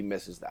way he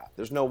misses that.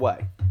 There's no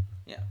way.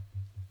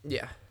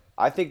 Yeah.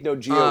 I think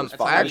Gio is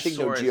fine. I think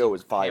Gio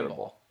is fireable.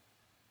 Handball.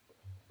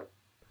 I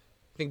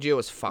think Gio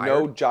is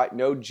fired.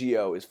 No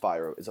Gio is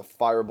fireable. It's a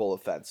fireable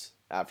offense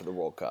after the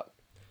World Cup.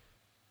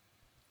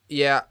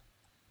 Yeah.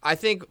 I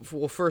think,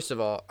 well, first of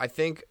all, I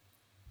think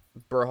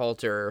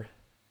Berhalter,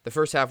 the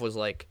first half was,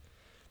 like,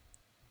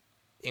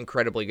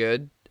 incredibly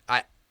good.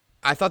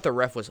 I thought the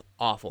ref was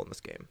awful in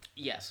this game.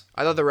 Yes.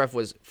 I thought the ref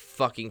was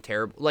fucking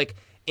terrible. Like,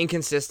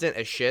 inconsistent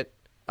as shit.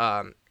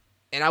 And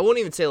I won't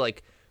even say,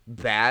 like,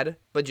 bad,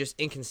 but just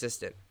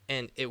inconsistent.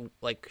 And it,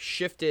 like,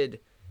 shifted,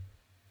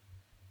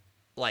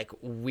 like,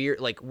 weird.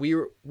 Like, we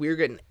were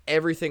getting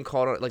everything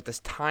called on. Like, the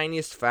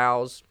tiniest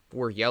fouls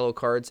were yellow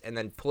cards. And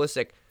then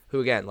Pulisic, who,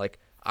 again, like,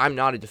 I'm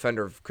not a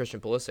defender of Christian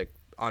Pulisic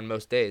on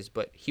most days,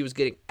 but he was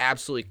getting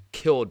absolutely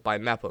killed by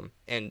Mepham.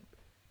 And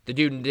the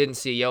dude didn't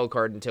see a yellow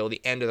card until the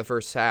end of the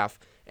first half,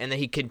 and then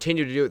he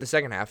continued to do it the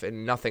second half,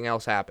 and nothing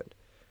else happened.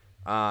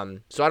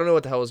 So I don't know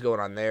what the hell was going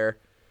on there.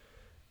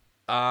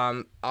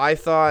 I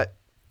thought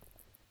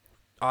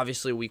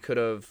obviously we could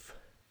have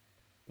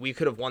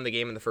won the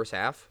game in the first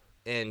half,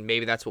 and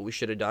maybe that's what we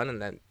should have done,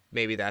 and then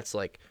maybe that's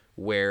like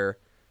where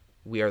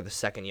we are the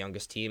second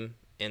youngest team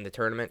in the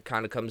tournament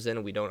kind of comes in,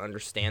 and we don't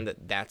understand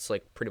that that's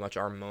like pretty much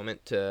our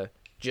moment to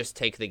just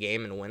take the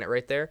game and win it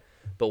right there.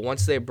 But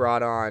once they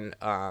brought on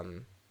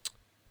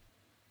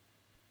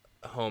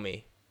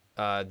homie,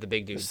 the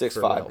big dude, The 6'5"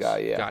 for Wales. guy,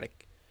 yeah. Got it.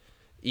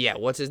 Yeah,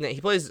 what's his name?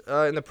 He plays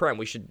in the Prem.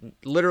 We should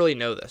literally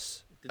know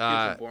this.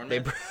 The dude from They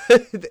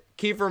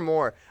Kiefer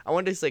Moore. I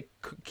wanted to say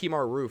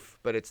Kemar Roof,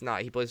 but it's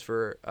not. He plays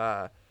for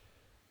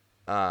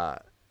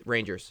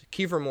Rangers.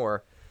 Kiefer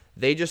Moore.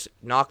 They just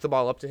knocked the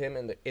ball up to him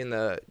in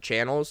the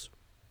channels,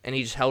 and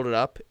he just held it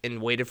up and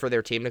waited for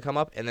their team to come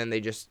up, and then they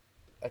just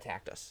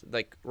attacked us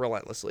like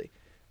relentlessly.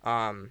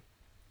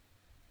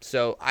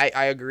 So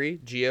I agree.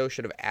 Gio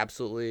should have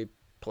absolutely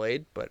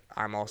played, but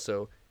I'm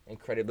also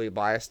incredibly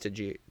biased to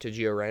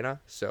Gio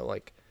Reyna. So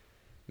like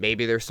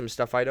maybe there's some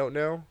stuff I don't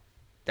know.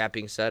 That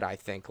being said, I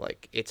think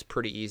like it's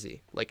pretty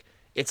easy. Like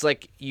it's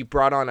like you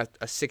brought on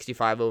a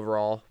 65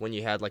 overall when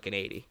you had like an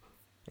 80,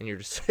 and you're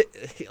just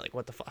like,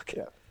 what the fuck?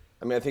 Yeah.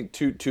 I mean, I think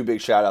two big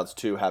shout-outs,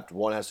 too.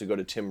 One has to go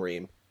to Tim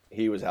Ream.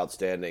 He was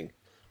outstanding.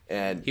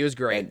 And He was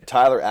great. And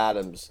Tyler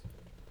Adams,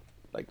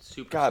 like,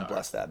 Superstar. God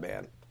bless that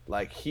man.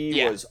 Like,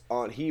 he Yeah. was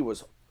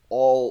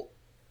all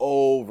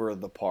over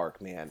the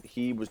park, man.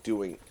 He was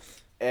doing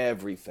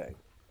everything.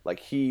 Like,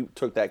 he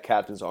took that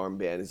captain's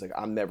armband. He's like,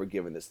 I'm never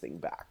giving this thing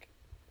back.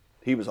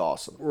 He was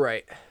awesome.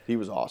 Right. He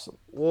was awesome.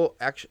 Well,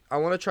 actually, I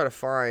want to try to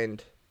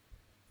find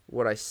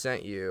what I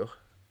sent you.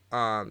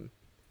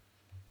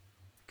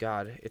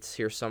 God, it's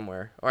here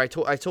somewhere. Oh, I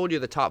told you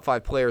the top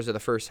 5 players of the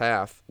first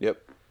half. Yep.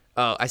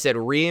 I said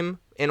Ream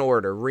in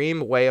order.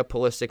 Ream, Weah,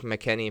 Pulisic,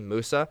 McKennie,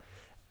 Musa.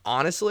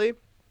 Honestly,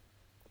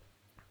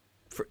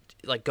 for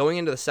like going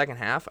into the second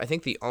half, I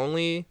think the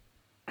only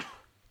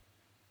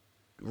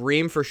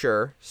Ream for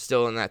sure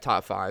still in that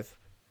top 5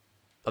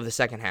 of the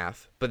second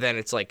half. But then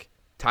it's like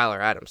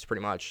Tyler Adams,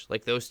 pretty much.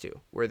 Like those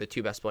two were the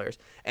 2 best players.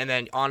 And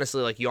then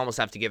honestly, like you almost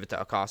have to give it to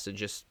Acosta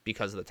just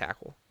because of the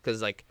tackle.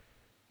 Because like,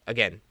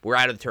 again, we're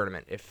out of the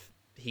tournament if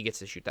he gets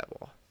to shoot that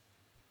ball.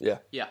 Yeah.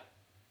 Yeah.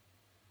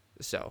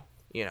 So,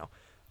 you know.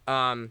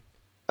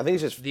 I think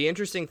it's just The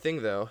interesting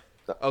thing, though.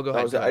 Oh, go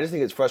ahead. I just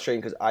think it's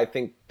frustrating because I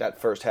think that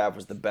first half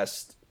was the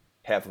best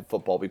half of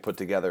football we put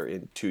together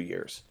in 2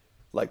 years.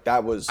 Like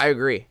that was. I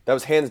agree. That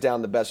was hands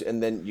down the best.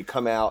 And then you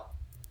come out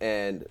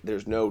and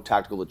there's no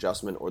tactical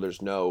adjustment, or there's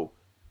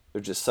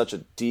just such a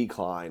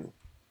decline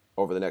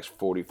over the next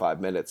 45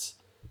 minutes.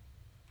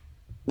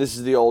 This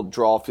is the old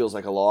draw feels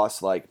like a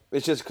loss. Like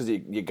it's just because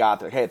you got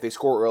there. Hey, if they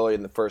score early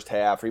in the first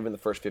half, or even the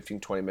first 15,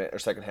 20 minutes, or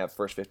second half,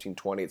 first 15,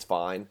 20, it's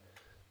fine.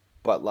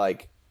 But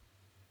like,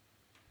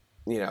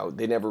 we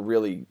never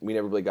really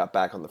got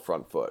back on the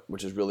front foot,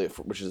 which is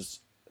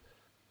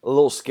a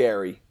little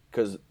scary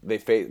because we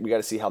got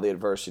to see how the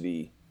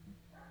adversity.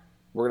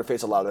 We're going to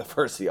face a lot of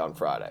adversity on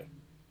Friday,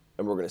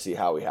 and we're going to see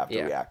how we have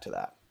to react to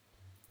that.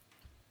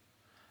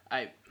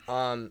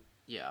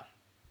 Yeah.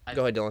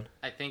 Go ahead, Dylan.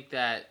 I think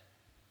that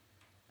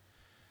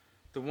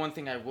the one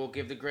thing I will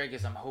give to Greg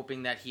is I'm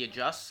hoping that he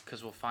adjusts,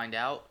 because we'll find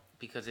out,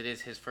 because it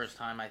is his first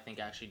time, I think,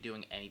 actually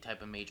doing any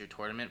type of major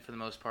tournament for the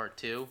most part,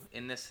 too,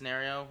 in this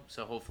scenario.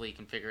 So hopefully he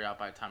can figure it out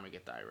by the time we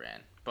get to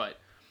Iran. But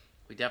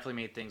we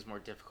definitely made things more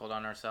difficult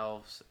on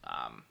ourselves.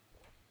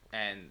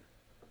 And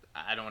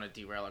I don't want to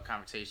derail our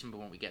conversation, but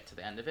when we get to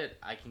the end of it,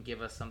 I can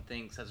give us some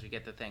things as we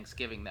get to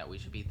Thanksgiving that we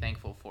should be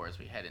thankful for as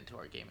we head into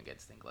our game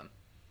against England.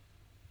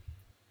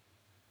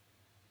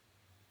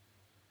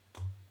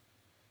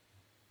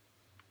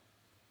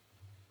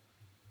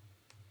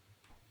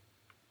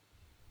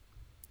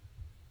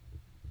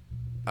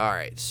 All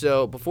right.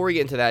 So before we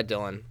get into that,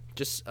 Dylan,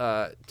 just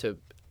to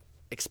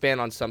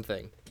expand on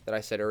something that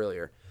I said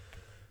earlier,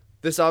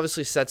 this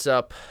obviously sets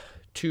up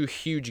 2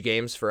 huge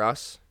games for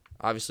us.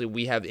 Obviously,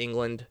 we have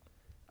England,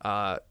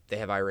 they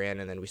have Iran,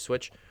 and then we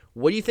switch.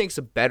 What do you think's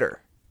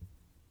better,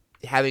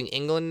 having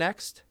England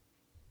next,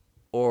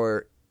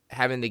 or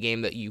having the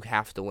game that you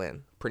have to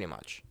win, pretty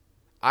much?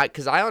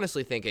 Because I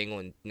honestly think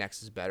England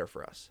next is better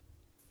for us.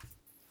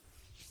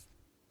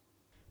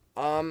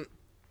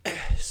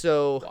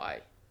 So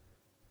Why?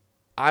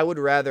 I would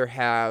rather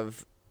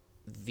have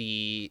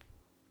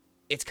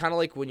it's kind of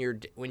like when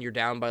you're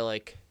down by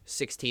like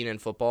 16 in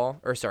football,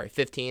 or sorry,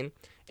 15,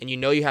 and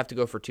you have to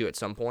go for 2 at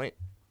some point.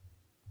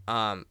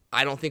 I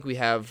don't think we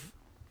have.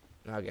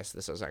 I guess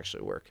this doesn't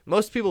actually work.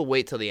 Most people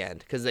wait till the end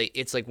because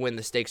it's like when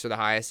the stakes are the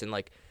highest, and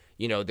like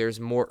there's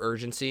more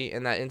urgency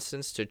in that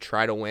instance to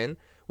try to win,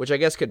 which I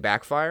guess could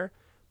backfire.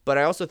 But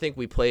I also think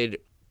we played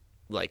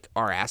like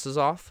our asses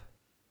off,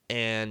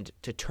 and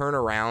to turn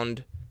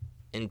around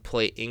and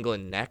play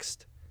England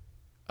next,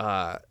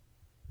 and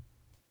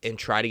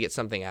try to get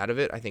something out of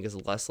it, I think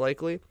is less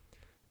likely.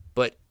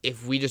 But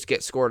if we just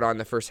get scored on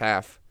the first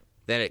half,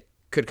 then it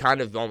could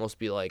kind of almost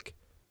be like,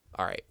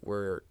 all right,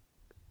 we're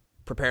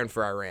preparing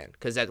for Iran.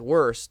 Because at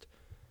worst,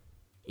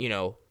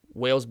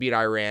 Wales beat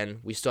Iran.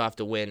 We still have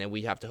to win, and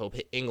we have to hope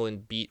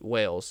England beat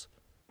Wales.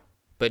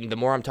 But the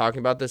more I'm talking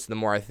about this, the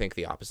more I think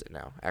the opposite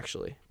now,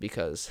 actually,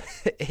 because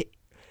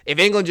if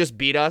England just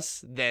beat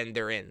us, then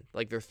they're in.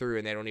 Like, they're through,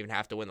 and they don't even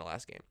have to win the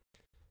last game.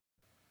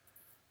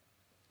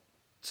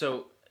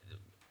 So,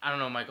 I don't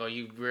know, Michael, are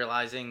you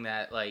realizing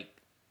that, like,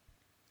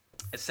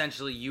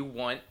 essentially you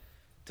want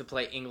to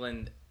play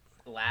England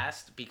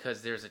last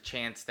because there's a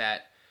chance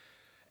that,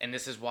 and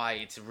this is why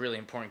it's a really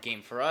important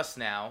game for us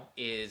now,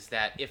 is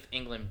that if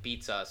England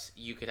beats us,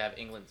 you could have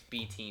England's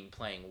B team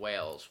playing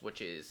Wales,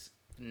 which is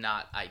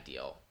not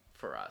ideal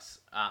for us.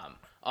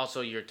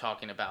 Also, you're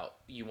talking about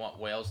you want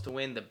Wales to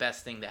win. The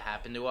best thing to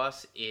happen to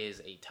us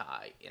is a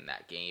tie in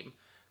that game,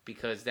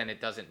 because then it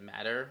doesn't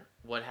matter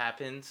what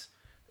happens,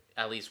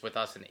 at least with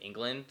us in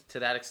England to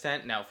that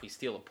extent. Now, if we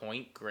steal a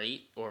point,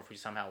 great, or if we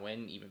somehow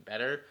win, even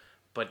better.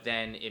 But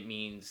then it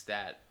means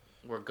that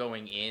we're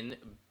going in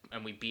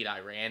and we beat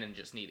Iran and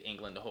just need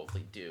England to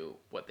hopefully do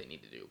what they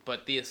need to do.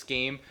 But this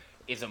game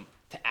is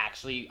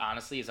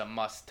honestly is a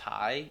must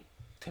tie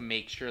to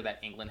make sure that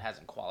England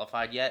hasn't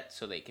qualified yet,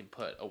 so they can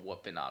put a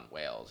whooping on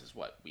Wales is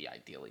what we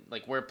ideally,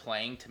 like, we're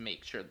playing to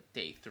make sure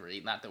day 3,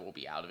 not that we'll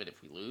be out of it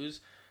if we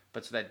lose,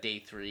 but so that day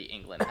 3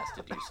 England has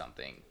to do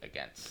something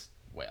against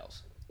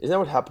Wales. Isn't that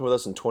what happened with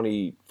us in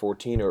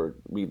 2014, or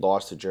we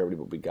lost to Germany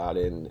but we got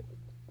in?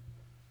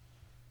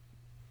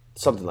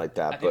 Something like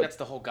that. I think that's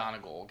the whole Ghana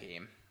goal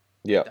game.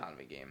 Yeah.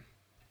 Donovan game.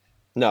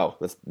 No.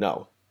 That's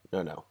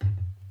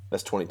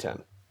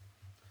 2010.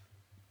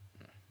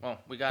 Well,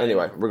 we got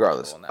anyway.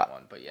 Regardless, on that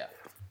one, but yeah.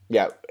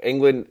 Yeah,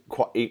 England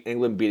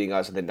beating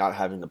us and then not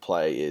having to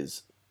play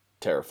is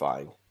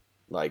terrifying.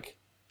 Like,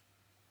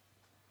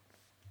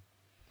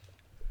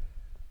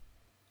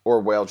 or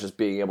Wales just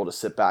being able to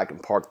sit back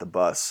and park the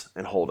bus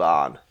and hold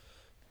on,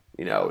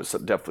 is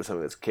definitely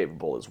something that's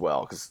capable as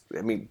well. Because,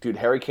 I mean, dude,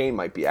 Harry Kane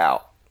might be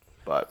out,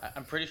 but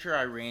I'm pretty sure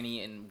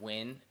Iranian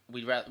win.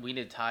 We need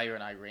to tie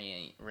an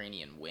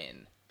Iranian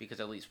win, because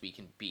at least we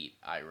can beat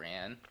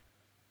Iran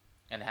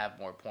and have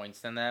more points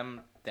than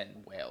them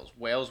than Wales.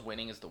 Wales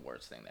winning is the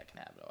worst thing that can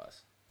happen to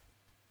us.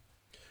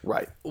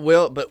 Right.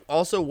 Well, but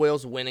also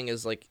Wales winning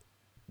is like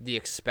the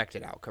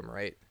expected outcome,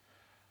 right?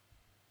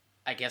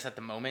 I guess at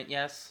the moment,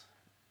 yes.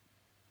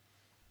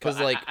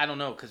 Because I don't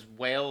know, because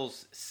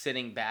Wales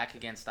sitting back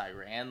against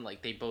Iran,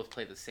 like, they both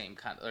play the same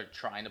kind of, or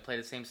trying to play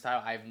the same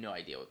style. I have no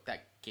idea what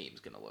that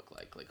game's gonna look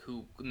like. Like,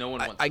 no one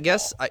wants. I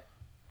guess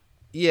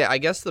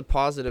the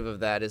positive of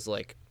that is,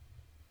 like,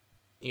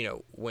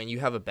 when you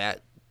have a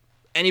bet,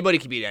 anybody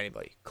can beat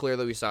anybody.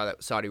 Clearly, we saw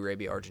that Saudi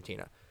Arabia,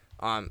 Argentina.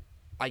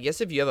 I guess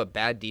if you have a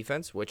bad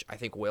defense, which I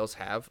think Wales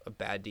have a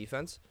bad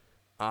defense,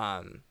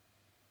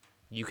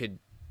 you could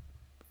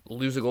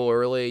lose a goal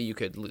early. You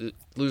could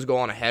lose a goal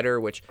on a header,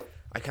 which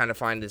I kind of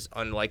find is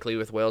unlikely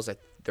with Wales.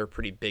 They're a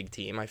pretty big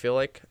team, I feel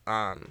like.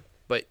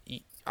 But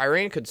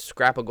Iran could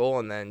scrap a goal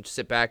and then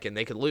sit back and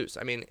they could lose.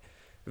 I mean,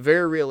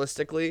 very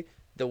realistically,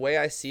 the way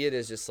I see it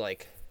is just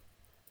like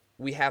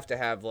we have to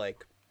have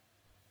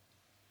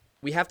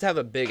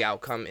a big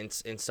outcome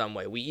in some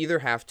way. We either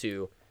have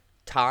to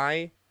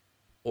tie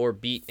or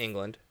beat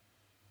England,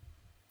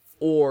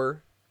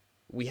 or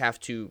we have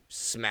to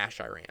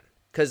smash Iran.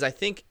 Because I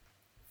think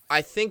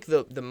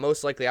the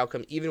most likely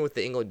outcome, even with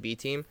the England B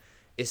team,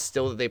 is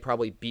still that they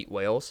probably beat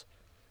Wales.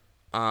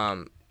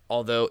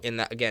 Although in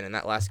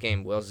that last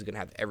game, Wales is going to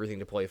have everything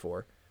to play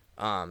for.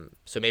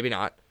 So maybe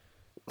not.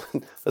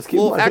 Let's keep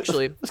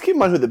in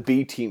mind who the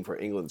B team for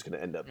England's going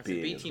to end up being.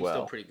 The B team's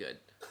still pretty good.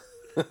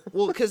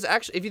 Well, because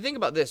actually, if you think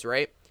about this,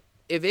 right?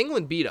 If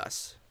England beat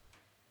us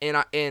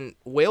and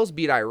Wales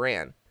beat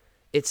Iran,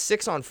 it's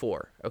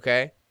 6-on-4,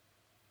 okay?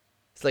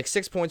 It's like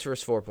 6 points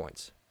versus 4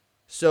 points.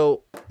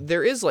 So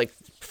there is, like,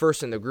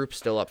 first in the group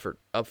still up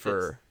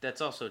for.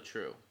 That's also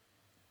true.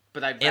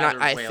 But I'd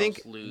rather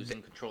Wales lose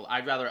and control.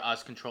 I'd rather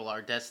us control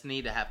our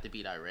destiny to have to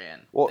beat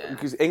Iran. Well,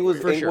 because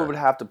England would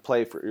have to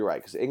play for. You're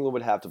right. Because England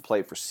would have to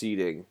play for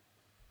seeding.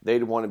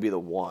 They'd want to be the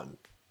one.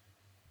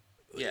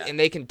 Yeah. And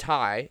they can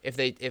tie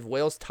if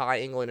Wales tie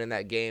England in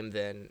that game,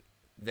 then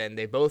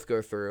they both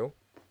go through,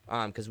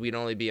 because we'd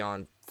only be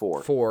on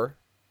four,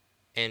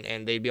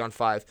 and they'd be on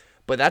 5.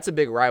 But that's a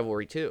big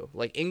rivalry too.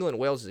 Like, England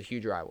Wales is a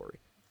huge rivalry.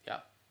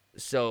 Yeah.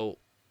 So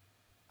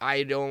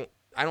I don't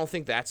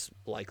think that's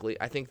likely.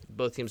 I think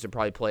both teams would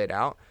probably play it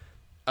out.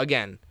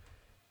 Again,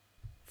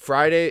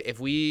 Friday,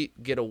 if we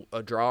get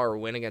a draw or a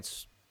win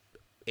against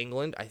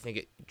England, I think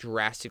it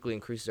drastically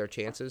increases our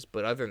chances.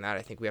 But other than that,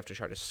 I think we have to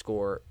try to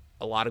score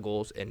a lot of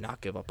goals and not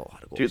give up a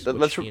lot of goals. Dude,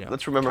 let's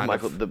remember,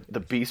 Michael,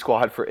 the B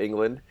squad for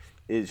England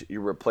is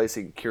you're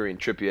replacing Kieran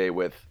Trippier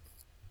with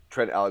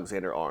Trent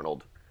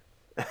Alexander-Arnold.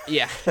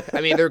 Yeah, I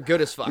mean, they're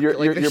good as fuck. You're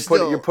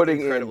putting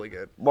incredibly in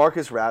good.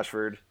 Marcus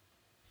Rashford,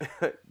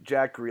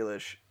 Jack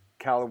Grealish,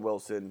 Callum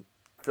Wilson.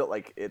 Felt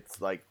like it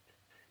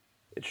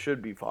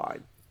should be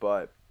fine,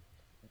 but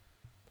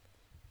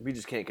we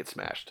just can't get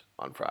smashed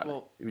on Friday.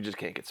 Well, we just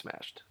can't get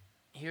smashed.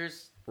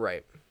 Here's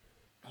what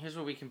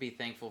we can be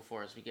thankful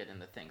for as we get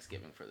into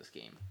Thanksgiving for this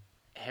game.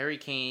 Harry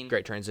Kane.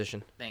 Great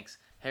transition. Thanks.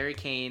 Harry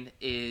Kane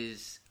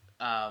is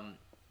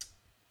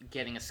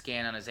getting a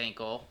scan on his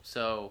ankle,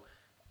 so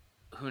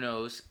who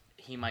knows?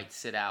 He might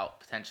sit out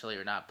potentially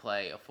or not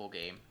play a full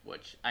game,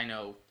 which I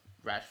know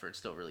Rashford's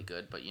still really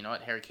good, but you know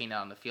what? Harry Kane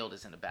out on the field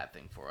isn't a bad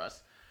thing for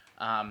us.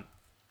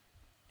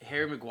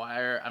 Harry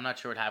Maguire, I'm not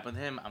sure what happened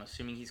with him. I'm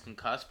assuming he's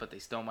concussed, but they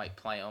still might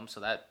play him, so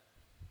that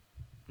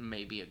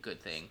may be a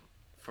good thing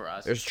for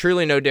us. There's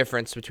truly no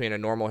difference between a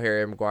normal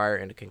Harry Maguire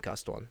and a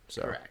concussed one.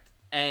 So. Correct.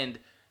 And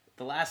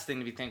the last thing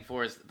to be thankful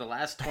for is the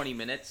last 20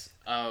 minutes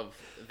of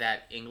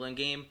that England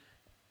game,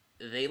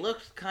 they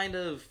looked kind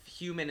of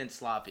human and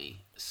sloppy.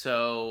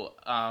 So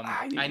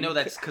I know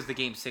that's because the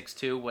game's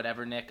 6-2,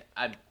 whatever, Nick.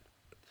 I'd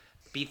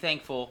be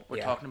thankful.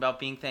 We're talking about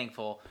being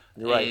thankful.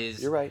 You're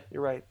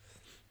right.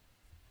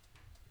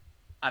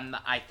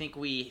 I think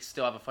we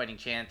still have a fighting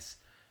chance.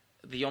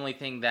 The only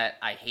thing that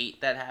I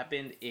hate that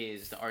happened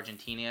is the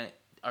Argentina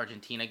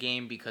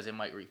game, because it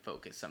might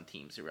refocus some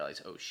teams to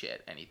realize, oh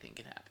shit, anything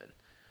can happen.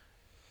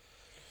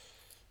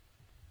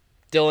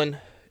 Dylan,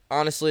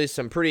 honestly,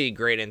 some pretty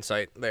great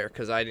insight there,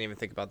 because I didn't even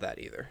think about that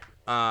either.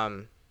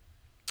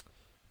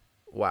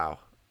 Wow.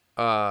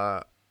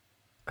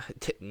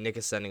 Nick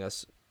is sending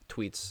us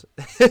tweets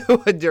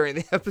during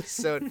the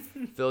episode.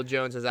 Phil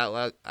Jones has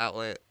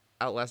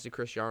outlasted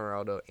Cristiano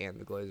Ronaldo and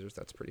the Glazers.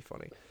 That's pretty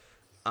funny.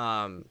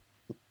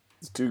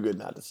 It's too good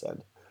not to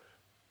send.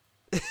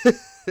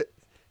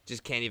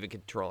 Just can't even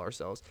control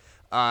ourselves.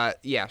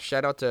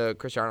 Shout out to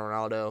Cristiano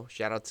Ronaldo.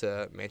 Shout out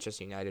to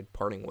Manchester United,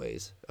 parting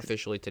ways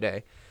officially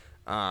today.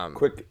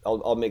 Quick,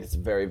 I'll make this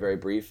very, very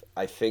brief.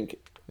 I think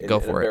in a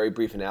very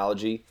brief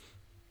analogy,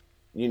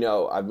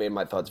 I've made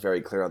my thoughts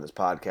very clear on this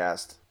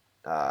podcast.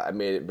 I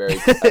made it very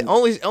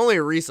only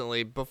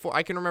recently. Before,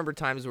 I can remember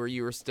times where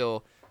you were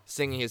still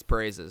singing his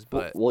praises,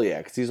 but well, yeah,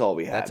 because he's all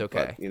we had. That's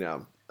okay.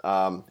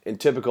 But, in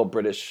typical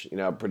British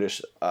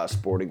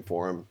sporting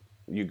form,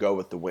 you go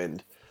with the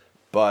wind.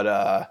 But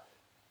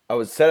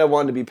I said I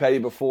wanted to be petty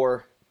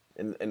before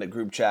in the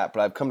group chat, but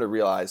I've come to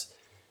realize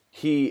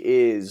he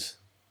is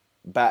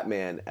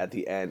Batman at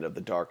the end of The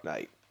Dark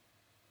Knight.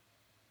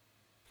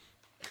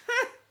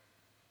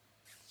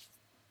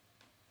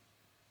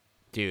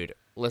 Dude,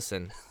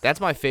 listen, that's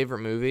my favorite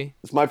movie.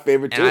 It's my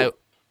favorite too. And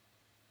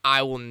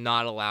I will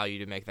not allow you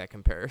to make that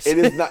comparison.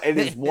 It is not. It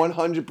is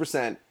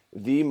 100%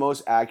 the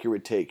most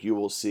accurate take you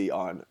will see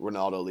on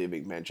Ronaldo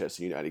leaving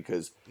Manchester United,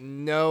 because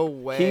no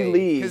way he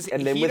leaves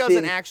and then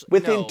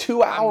within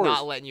 2 hours, I'm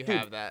not letting you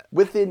have that.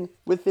 Within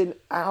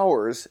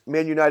hours,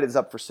 Man United is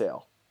up for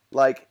sale.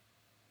 Like,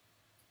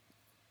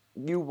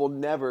 you will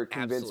never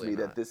convince me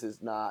that this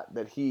is not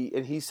that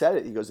he said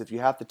it. He goes, if you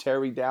have to tear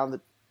me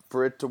down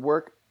for it to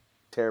work,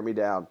 tear me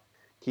down.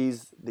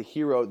 He's the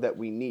hero that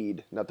we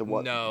need, not the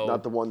one. No.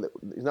 Not the one that.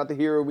 He's not the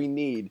hero we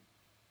need,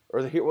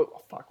 or the hero.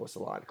 Oh, fuck, what's the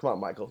line? Come on,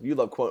 Michael. You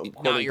love quoting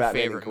not your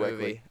Batman favorite incorrectly.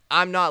 movie.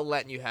 I'm not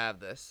letting you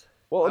have this.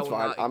 Well, it's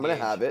fine. I'm gonna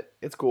have it.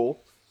 It's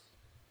cool.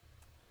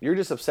 You're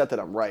just upset that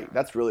I'm right.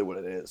 That's really what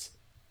it is.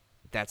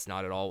 That's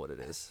not at all what it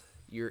is.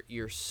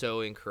 You're so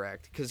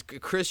incorrect, because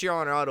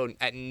Cristiano Ronaldo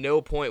at no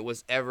point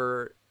was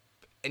ever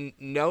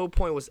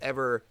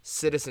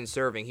citizen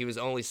serving. He was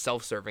only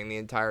self-serving the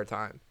entire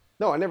time.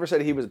 No, I never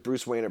said he was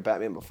Bruce Wayne or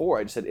Batman before.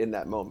 I just said in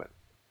that moment.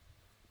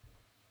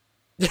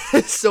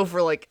 So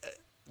for like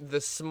the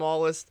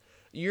smallest,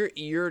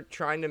 you're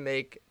trying to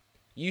make.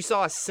 You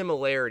saw a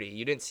similarity.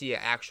 You didn't see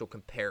an actual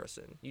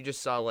comparison. You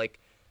just saw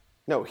like.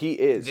 No, he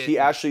is. He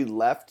actually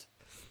left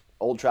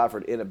Old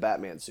Trafford in a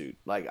Batman suit.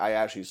 Like, I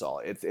actually saw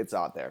it. It's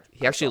out there.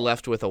 He actually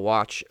left with a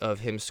watch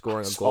of him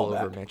scoring a goal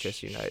over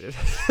Manchester United.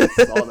 I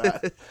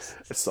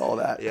saw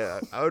that. Yeah,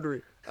 I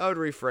would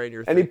refrain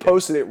your. And he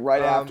posted it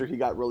right after he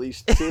got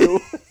released too.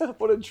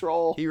 What a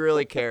troll! He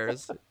really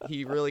cares.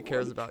 He really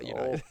cares about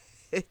United.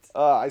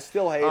 I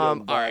still hate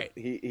him. But all right.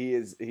 He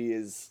is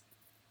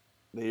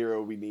the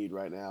hero we need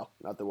right now,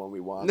 not the one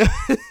we want.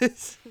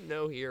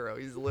 No hero.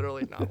 He's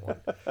literally not one.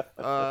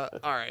 All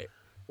right,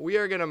 we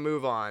are gonna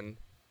move on.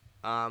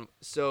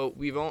 So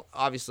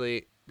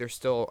obviously there's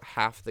still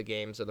half the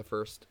games of the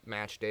first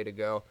match day to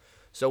go.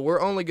 So we're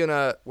probably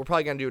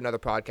gonna do another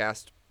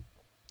podcast,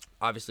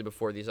 obviously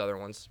before these other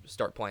ones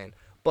start playing.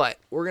 But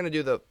we're gonna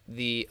do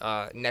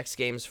the next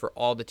games for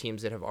all the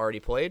teams that have already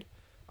played.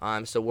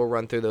 So we'll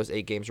run through those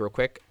 8 games real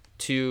quick.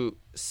 To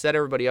set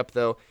everybody up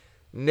though,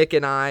 Nick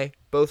and I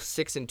both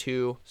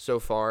 6-2 so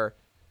far.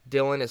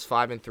 Dylan is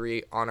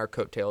 5-3 on our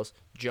coattails.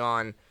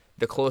 John,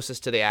 the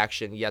closest to the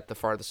action, yet the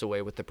farthest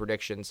away with the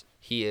predictions.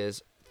 He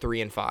is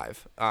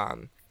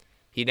 3-5.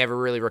 He never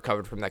really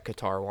recovered from that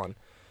Qatar one.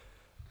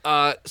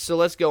 So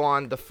let's go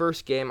on. The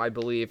first game, I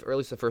believe, or at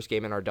least the first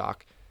game in our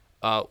doc,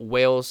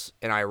 Wales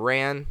and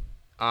Iran.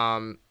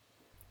 I'm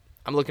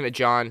looking at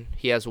John.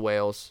 He has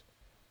Wales.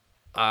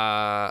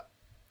 I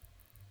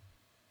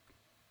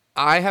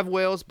have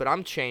Wales, but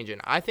I'm changing.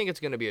 I think it's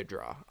going to be a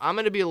draw. I'm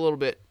going to be a little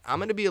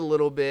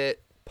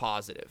bit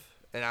positive,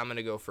 and I'm going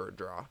to go for a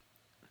draw.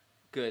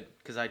 Good,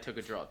 because I took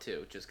a draw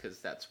too, just because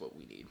that's what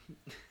we need.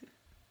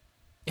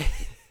 You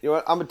know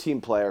what? I'm a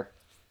team player.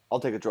 I'll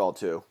take a draw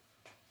too.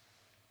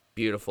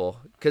 Beautiful.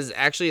 Because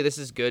actually, this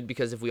is good,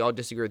 because if we all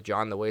disagree with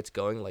John the way it's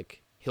going,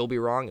 like, he'll be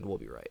wrong and we'll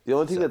be right. The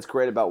only thing that's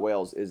great about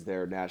Wales is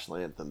their national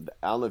anthem.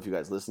 I don't know if you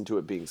guys listen to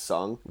it being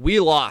sung. We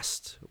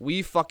lost.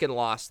 We fucking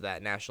lost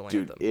that national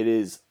Dude, anthem. it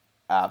is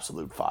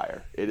absolute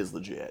fire. It is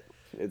legit.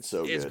 It's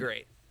so good. It's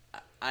great.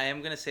 I am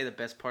going to say the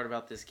best part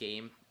about this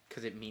game,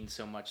 because it means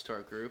so much to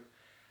our group,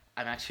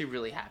 I'm actually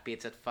really happy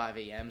it's at 5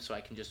 a.m. so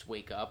I can just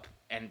wake up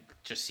and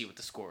just see what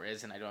the score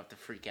is, and I don't have to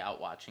freak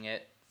out watching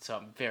it. So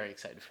I'm very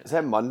excited for that. Is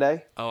that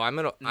Monday? Oh, I think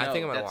I'm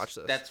gonna that's- watch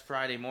this. That's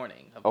Friday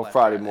morning. of Oh, Black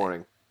Friday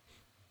morning.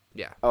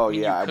 Yeah. Oh, I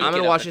mean, yeah. you could I'm gonna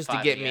get up watch at this to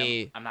 5 get a.m.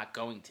 me- I'm not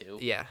going to.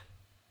 Yeah.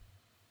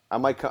 I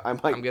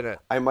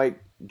might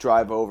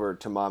drive over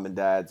to mom and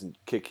dad's and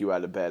kick you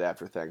out of bed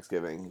after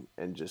Thanksgiving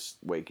and just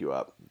wake you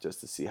up just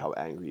to see how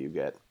angry you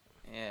get.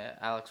 Yeah,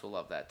 Alex will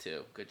love that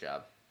too. Good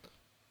job.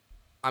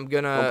 I'm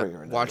Don't gonna bring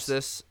her into watch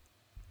this. this.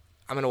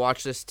 I'm gonna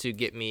watch this to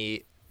get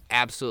me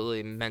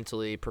absolutely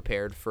mentally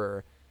prepared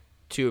for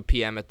 2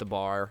 p.m. at the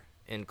bar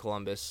in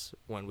Columbus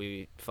when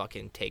we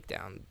fucking take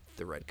down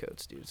the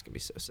Redcoats, dude. It's gonna be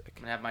so sick.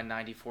 I'm gonna have my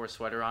 '94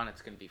 sweater on.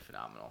 It's gonna be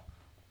phenomenal.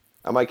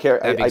 I might carry.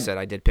 That being said,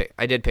 I did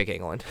pick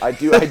England. I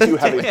do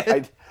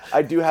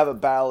have a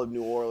Battle of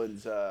New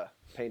Orleans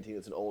painting.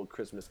 It's an old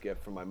Christmas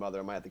gift from my mother.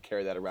 I might have to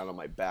carry that around on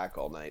my back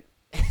all night.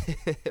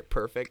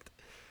 Perfect.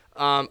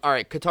 All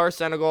right, Qatar,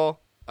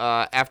 Senegal.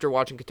 After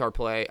watching Qatar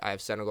play, I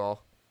have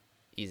Senegal.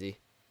 Easy.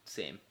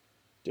 Same.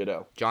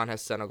 Ditto. John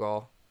has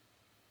Senegal.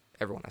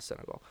 Everyone has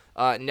Senegal.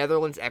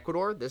 Netherlands,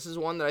 Ecuador. This is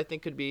one that I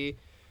think could be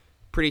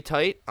pretty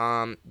tight.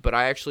 But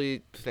I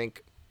actually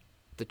think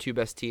the two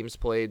best teams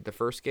played the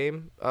first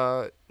game,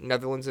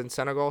 Netherlands and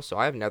Senegal. So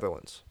I have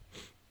Netherlands.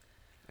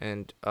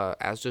 And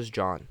as does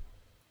John.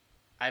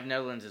 I have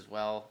Netherlands as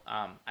well.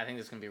 I think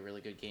this is gonna be a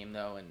really good game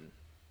though, and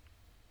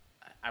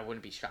I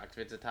wouldn't be shocked if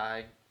it's a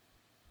tie.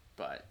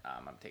 But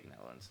I'm taking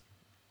Netherlands.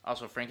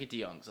 Also, Frankie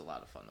De Jong's a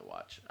lot of fun to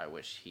watch. I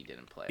wish he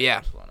didn't play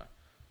at Barcelona.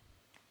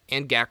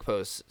 And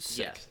Gakpo's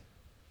sick. Yes.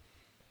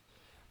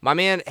 My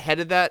man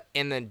headed that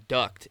and then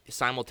ducked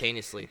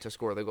simultaneously to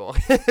score the goal.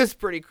 It's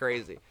pretty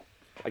crazy.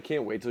 I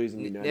can't wait till he's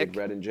in United Nick?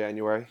 Red in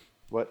January.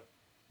 What?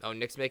 Oh,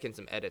 Nick's making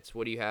some edits.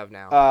 What do you have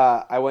now?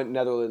 I went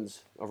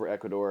Netherlands over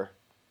Ecuador.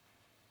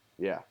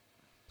 Yeah.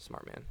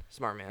 Smart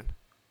man.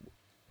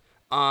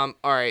 All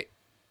right.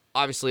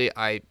 Obviously,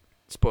 I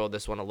spoiled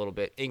this one a little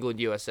bit. England,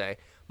 USA.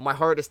 My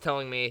heart is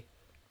telling me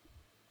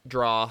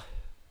draw,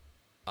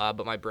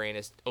 but my brain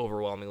is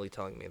overwhelmingly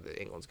telling me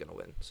that England's going to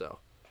win. So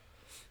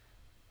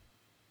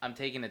I'm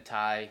taking a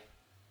tie.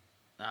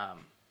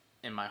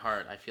 In my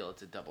heart, I feel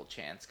it's a double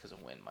chance because a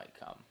win might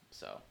come.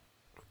 So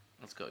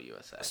let's go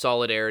USA.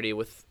 solidarity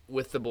with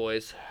the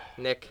boys.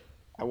 Nick.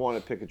 I want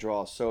to pick a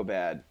draw so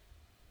bad.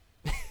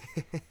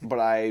 But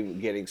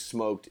I'm getting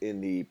smoked in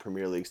the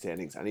Premier League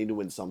standings. I need to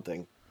win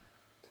something.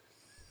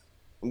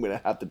 I'm going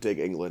to have to take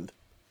England.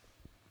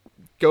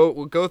 Go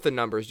with the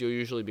numbers. You'll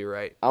usually be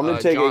right. I'm going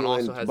to take John also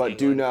England, has but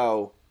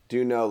England.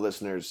 do know,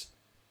 listeners,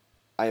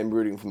 I am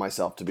rooting for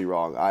myself to be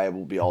wrong. I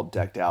will be all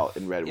decked out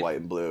in red, white,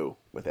 and blue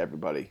with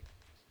everybody.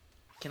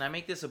 Can I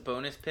make this a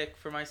bonus pick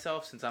for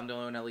myself since I'm the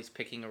one at least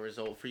picking a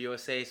result for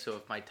USA? So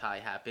if my tie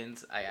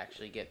happens, I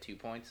actually get 2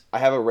 points. I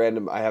have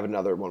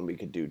another one we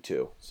could do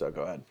too. So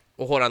go ahead.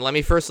 Well, hold on. Let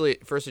me first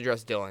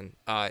address Dylan.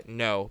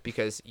 No,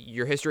 because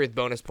your history with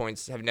bonus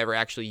points have never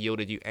actually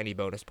yielded you any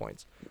bonus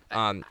points.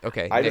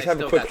 Okay. I just Nick. have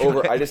a Still quick got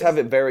over. I just have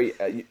a very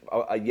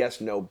a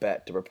yes/no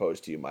bet to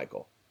propose to you,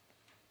 Michael.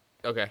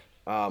 Okay.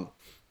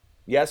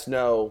 Yes,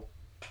 no.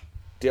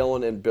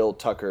 Dylan and Bill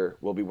Tucker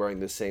will be wearing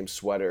the same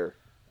sweater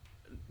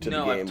to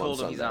No, the game I've told on him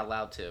Sunday. he's not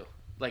allowed to.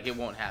 Like, it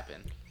won't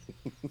happen.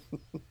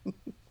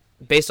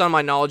 Based on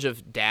my knowledge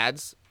of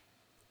dads,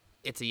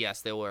 it's a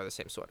yes. They'll wear the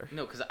same sweater.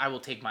 No, because I will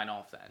take mine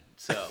off then.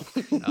 So,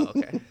 Oh,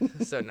 okay.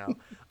 So no.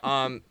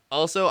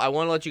 Also, I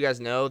want to let you guys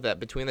know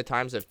that between the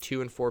times of 2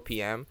 and 4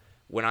 p.m.,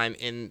 when I'm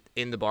in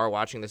the bar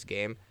watching this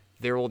game,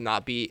 there will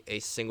not be a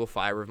single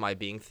fiber of my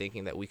being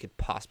thinking that we could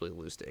possibly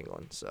lose to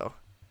England. So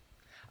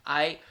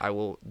I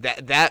will.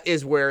 That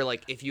is where,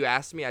 like, if you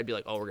asked me, I'd be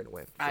like, oh, we're gonna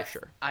win for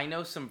sure. I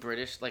know some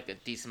British, like a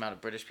decent amount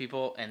of British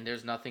people, and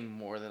there's nothing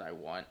more that I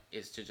want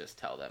is to just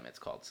tell them it's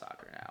called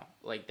soccer now.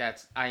 Like,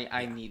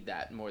 I need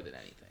that more than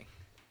anything.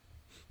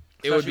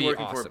 It would Especially be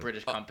working for a awesome.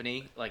 British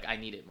company. Like, I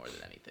need it more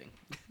than anything.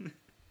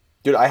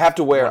 Dude, I have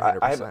to wear. I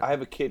 100%.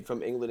 have a kid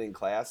from England in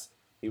class.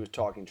 He was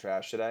talking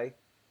trash today.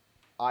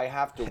 I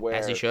have to wear.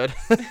 As he should.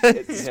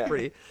 It's yeah,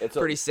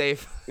 pretty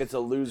safe. It's a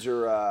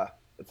loser.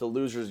 It's a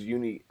loser's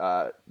uni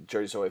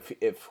jersey. So if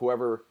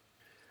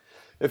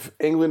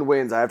England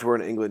wins, I have to wear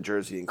an England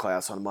jersey in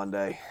class on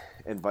Monday,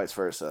 and vice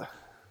versa.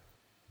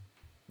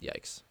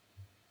 Yikes.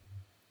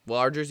 Well,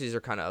 our jerseys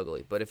are kind of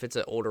ugly, but if it's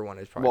an older one,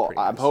 it's probably Well,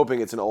 pretty I'm nice.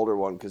 hoping it's an older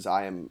one because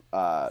I'm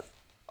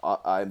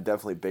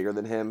definitely bigger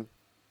than him,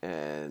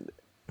 and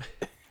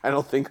I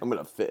don't think I'm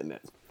gonna fit in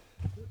it.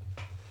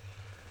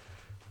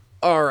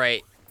 All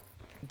right,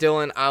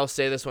 Dylan, I'll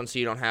say this one so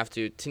you don't have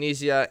to.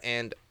 Tunisia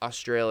and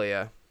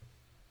Australia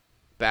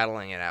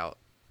battling it out.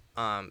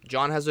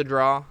 John has a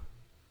draw.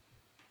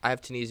 I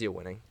have Tunisia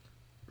winning.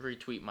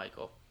 Retweet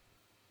Michael.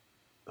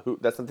 Who?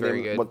 That's not the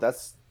Very name. good. What?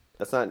 That's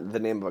That's not the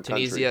name of a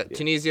country. Tunisia. Yeah.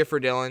 Tunisia for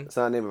Dylan. That's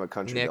not the name of a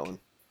country, Nick. Dylan.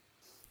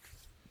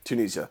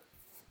 Tunisia.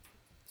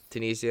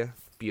 Tunisia.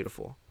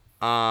 Beautiful.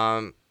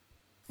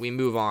 We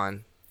move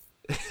on.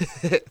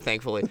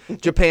 Thankfully.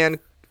 Japan,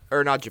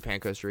 or not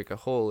Japan, Costa Rica.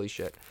 Holy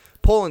shit.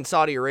 Poland,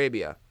 Saudi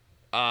Arabia.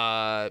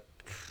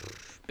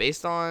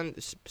 Based on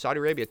Saudi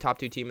Arabia, top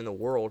 2 team in the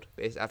world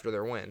based after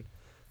their win.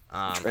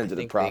 I Transitive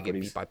think they properties.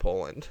 get beat by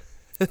Poland.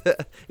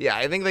 Yeah,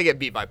 I think they get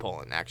beat by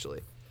Poland,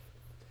 actually.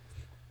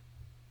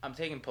 I'm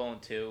taking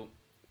Poland too.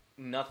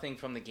 Nothing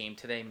from the game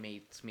today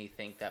makes me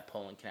think that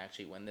Poland can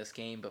actually win this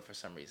game, but for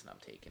some reason I'm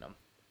taking them.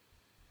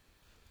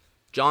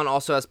 John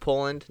also has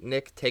Poland.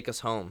 Nick, take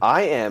us home.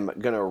 I am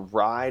going to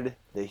ride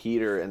the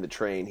heater and the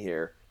train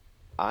here.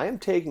 I am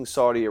taking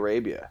Saudi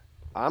Arabia.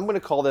 I'm going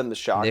to call them the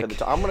shock of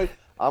the I'm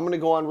going to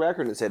go on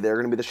record and say they're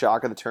going to be the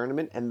shock of the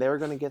tournament, and they're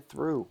going to get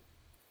through.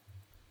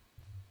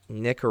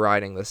 Nick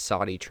riding the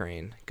Saudi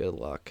train. Good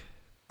luck.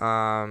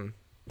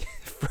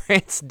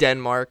 France,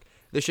 Denmark.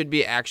 This should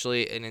be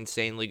actually an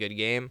insanely good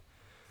game.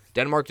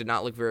 Denmark did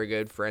not look very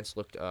good. France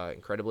looked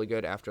incredibly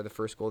good after the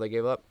first goal they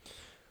gave up.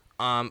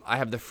 I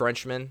have the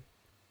Frenchmen.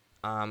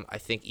 I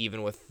think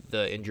even with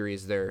the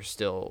injuries, they're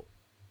still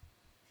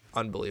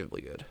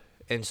unbelievably good.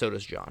 And so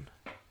does John.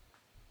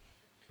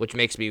 Which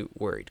makes me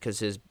worried because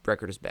his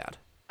record is bad.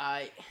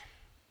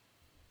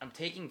 I'm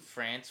taking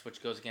France,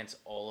 which goes against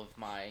all of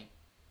my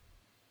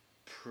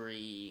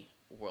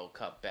pre-World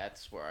Cup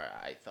bets where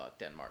I thought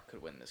Denmark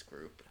could win this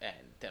group,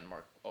 and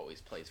Denmark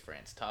always plays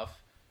France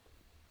tough.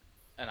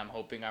 And I'm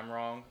hoping I'm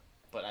wrong,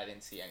 but I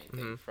didn't see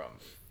anything from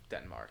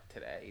Denmark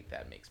today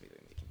that makes me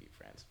think they can beat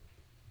France.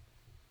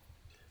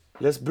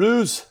 Les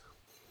Blues.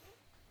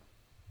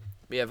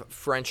 We have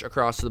French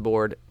across the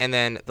board. And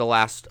then the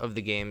last of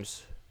the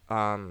games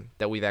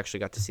that we've actually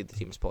got to see the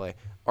teams play.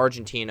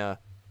 Argentina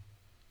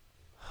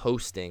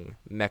hosting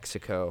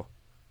Mexico.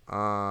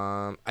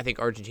 I think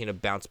Argentina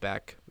bounced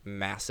back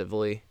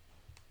massively.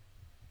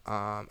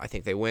 I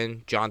think they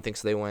win. John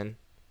thinks they win.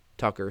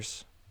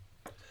 Tucker's.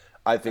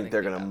 I think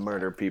they're going to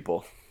murder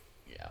people.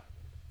 Yeah.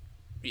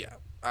 Yeah.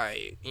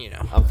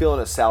 I'm feeling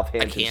a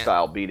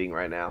Southampton-style beating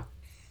right now.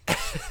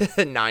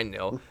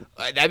 9-0.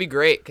 That'd be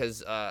great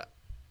because I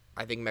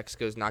think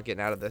Mexico's not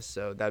getting out of this,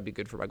 so that'd be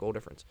good for my goal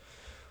difference.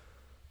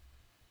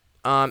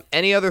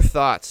 Any other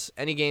thoughts?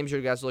 Any games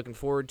you guys are looking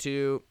forward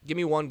to? Give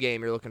me one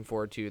game you're looking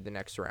forward to the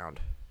next round.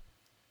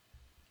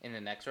 In the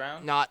next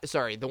round?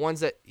 The ones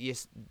that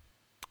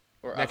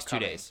Or next 2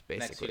 upcoming? days,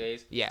 basically. Next 2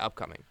 days? Yeah,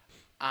 upcoming.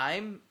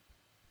 I'm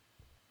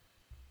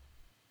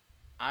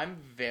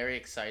very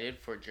excited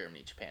for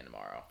Germany-Japan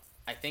tomorrow.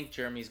 I think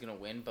Germany's going to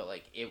win, but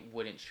it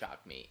wouldn't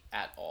shock me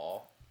at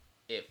all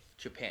if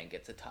Japan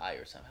gets a tie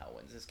or somehow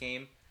wins this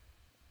game.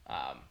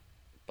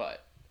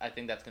 But I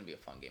think that's going to be a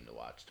fun game to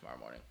watch tomorrow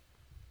morning.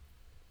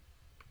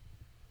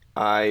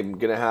 I'm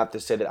going to have to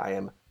say that I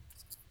am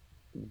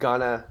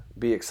going to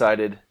be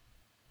excited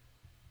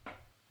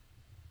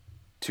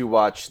to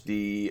watch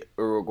the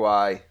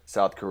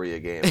Uruguay-South Korea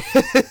game.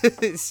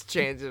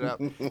 Change it up.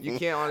 You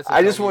can't honestly.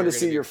 I just tell me wanted you're to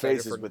see gonna be your excited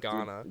faces for with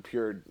Ghana.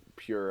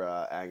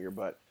 pure anger,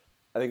 but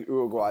I think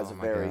Uruguay is Oh a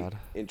my very God.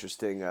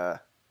 interesting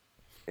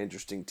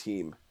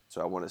team.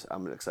 So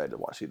I'm excited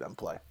to see them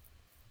play.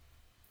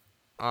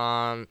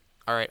 All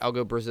right, I'll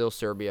go Brazil,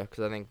 Serbia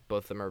because I think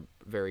both of them are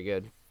very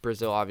good.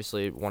 Brazil,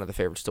 obviously, one of the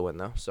favorites to win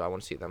though, so I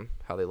want to see them,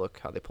 how they look,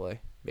 how they play.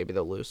 Maybe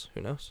they'll lose.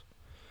 Who knows?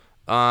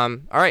 All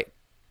right.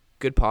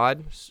 Good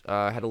pod.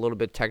 Had a little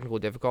bit of technical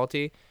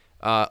difficulty.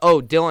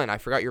 Dylan, I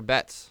forgot your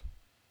bets.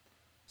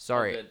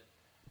 Sorry. Good.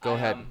 Go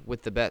ahead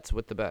with the bets.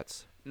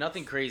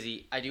 Nothing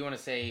crazy. I do want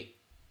to say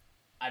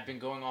I've been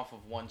going off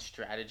of one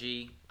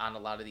strategy on a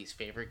lot of these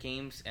favorite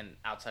games, and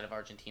outside of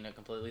Argentina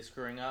completely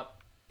screwing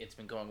up, it's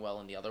been going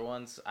well in the other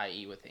ones,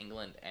 i.e. with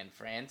England and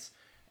France.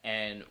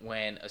 And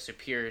when a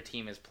superior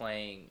team is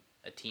playing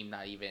a team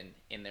not even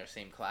in their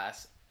same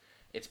class,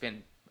 it's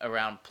been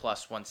around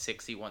plus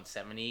 160,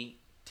 170,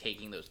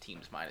 taking those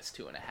teams minus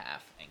 2.5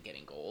 and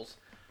getting goals.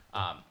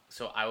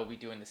 So I will be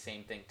doing the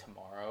same thing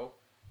tomorrow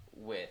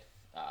with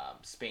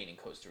Spain and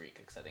Costa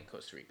Rica, because I think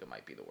Costa Rica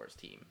might be the worst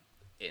team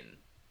in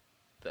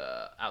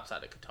the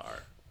outside of Qatar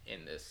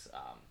in this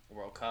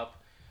World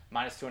Cup.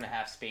 Minus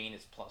 2.5 Spain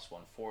is plus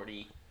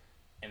 140.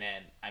 And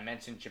then I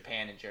mentioned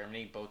Japan and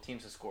Germany. Both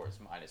teams' score is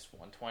minus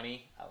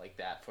 120. I like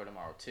that for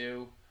tomorrow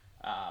too,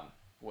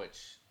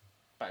 which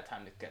by the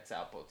time it gets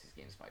out, both these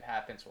games might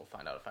happen, so we'll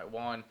find out if I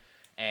won.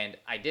 And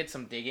I did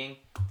some digging.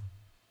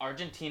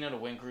 Argentina to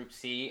win Group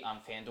C on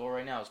FanDuel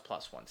right now is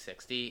plus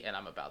 160, and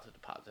I'm about to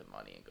deposit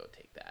money and go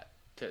take that.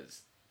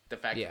 Because the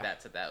fact that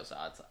that's at those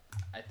odds,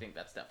 I think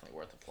that's definitely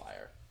worth a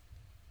flyer.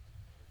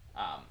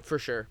 For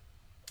sure.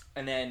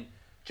 And then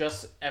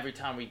just every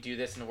time we do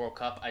this in the World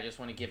Cup, I just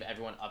want to give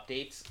everyone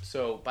updates.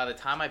 So by the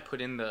time I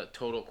put in the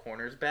total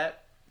corners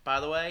bet, by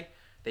the way,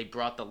 they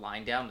brought the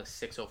line down to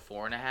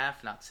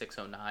 604.5, not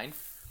 609.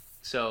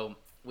 So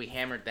we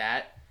hammered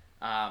that.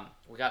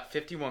 We got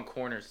 51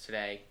 corners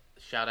today.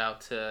 Shout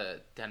out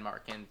to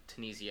Denmark and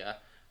Tunisia.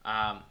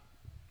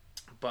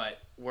 But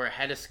we're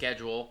ahead of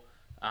schedule,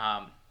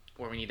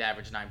 where we need to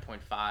average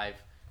 9.5.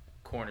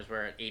 corners,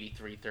 we're at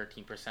 83,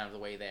 13% of the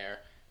way there.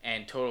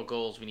 And total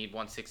goals, we need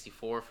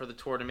 164 for the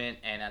tournament.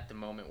 And at the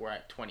moment, we're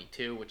at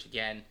 22, which,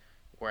 again,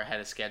 we're ahead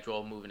of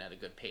schedule, moving at a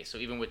good pace. So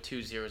even with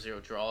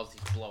 2-0-0 draws,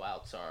 these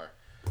blowouts are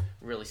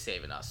really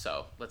saving us.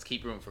 So let's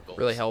keep room for goals.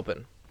 Really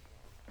helping.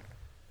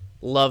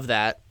 Love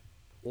that.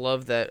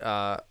 Love that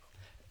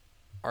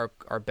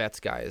our bets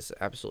guy is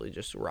absolutely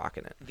just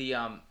rocking it.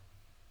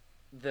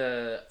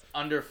 The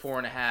under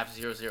 4.5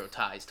 0-0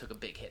 ties took a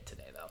big hit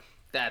today, though.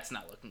 That's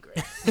not looking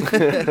great.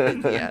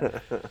 Yeah.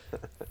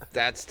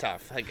 That's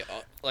tough.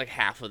 Like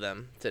half of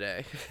them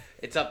today.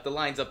 It's up. The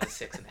line's up to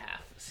 6.5.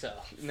 So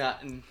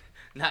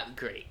not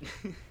great.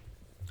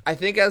 I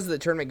think as the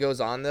tournament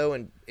goes on, though,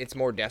 and it's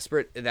more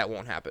desperate, that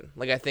won't happen.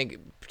 Like, I think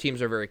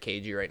teams are very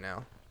cagey right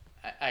now.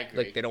 I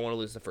agree. Like, they don't want to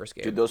lose the first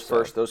game. Dude, those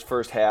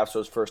first halves,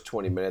 those first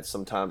 20 minutes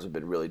sometimes have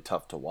been really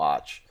tough to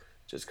watch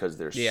just because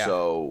they're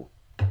so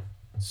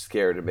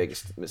scared to make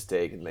a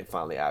mistake and they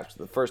finally act.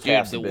 The first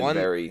halves have been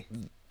very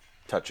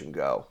touch and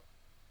go.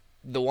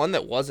 The one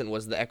that wasn't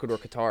was the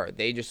Ecuador-Qatar.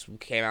 They just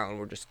came out and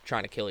were just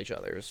trying to kill each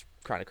other. It was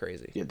kind of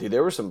crazy. Yeah, dude,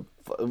 there was the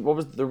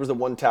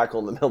one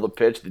tackle in the middle of the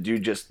pitch. The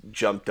dude just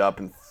jumped up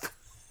and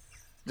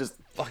just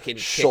fucking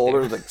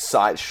shoulder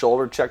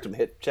checked him,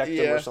 checked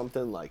him or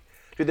something. Like,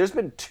 dude, there's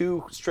been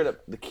two straight up.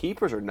 The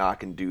keepers are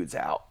knocking dudes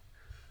out.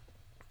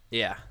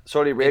 Yeah,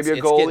 Saudi Arabia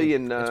goalie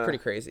and it's pretty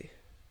crazy.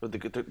 The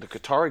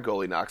Qatari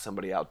goalie knocked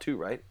somebody out too,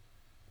 right?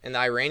 And the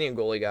Iranian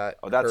goalie got.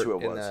 Oh, that's hurt who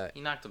it was.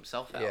 He knocked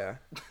himself out. Yeah.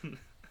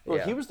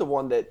 Well, he was the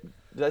one that.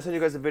 Did I send you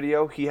guys a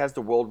video? He has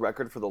the world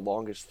record for the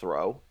longest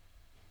throw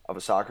of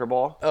a soccer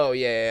ball. Oh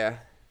yeah.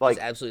 Like,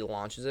 just absolutely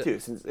launches it.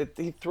 Dude, since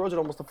he throws it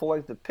almost the full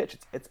length of the pitch.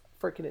 It's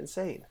freaking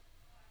insane.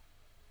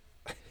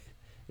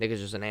 Nick is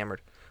just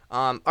enamored.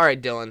 All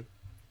right, Dylan,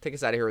 take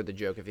us out of here with a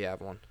joke if you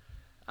have one.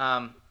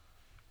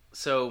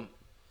 So,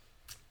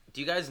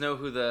 do you guys know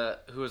who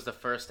was the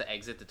first to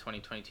exit the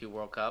 2022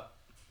 World Cup?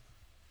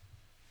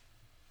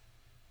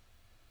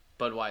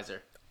 Budweiser.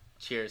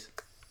 Cheers.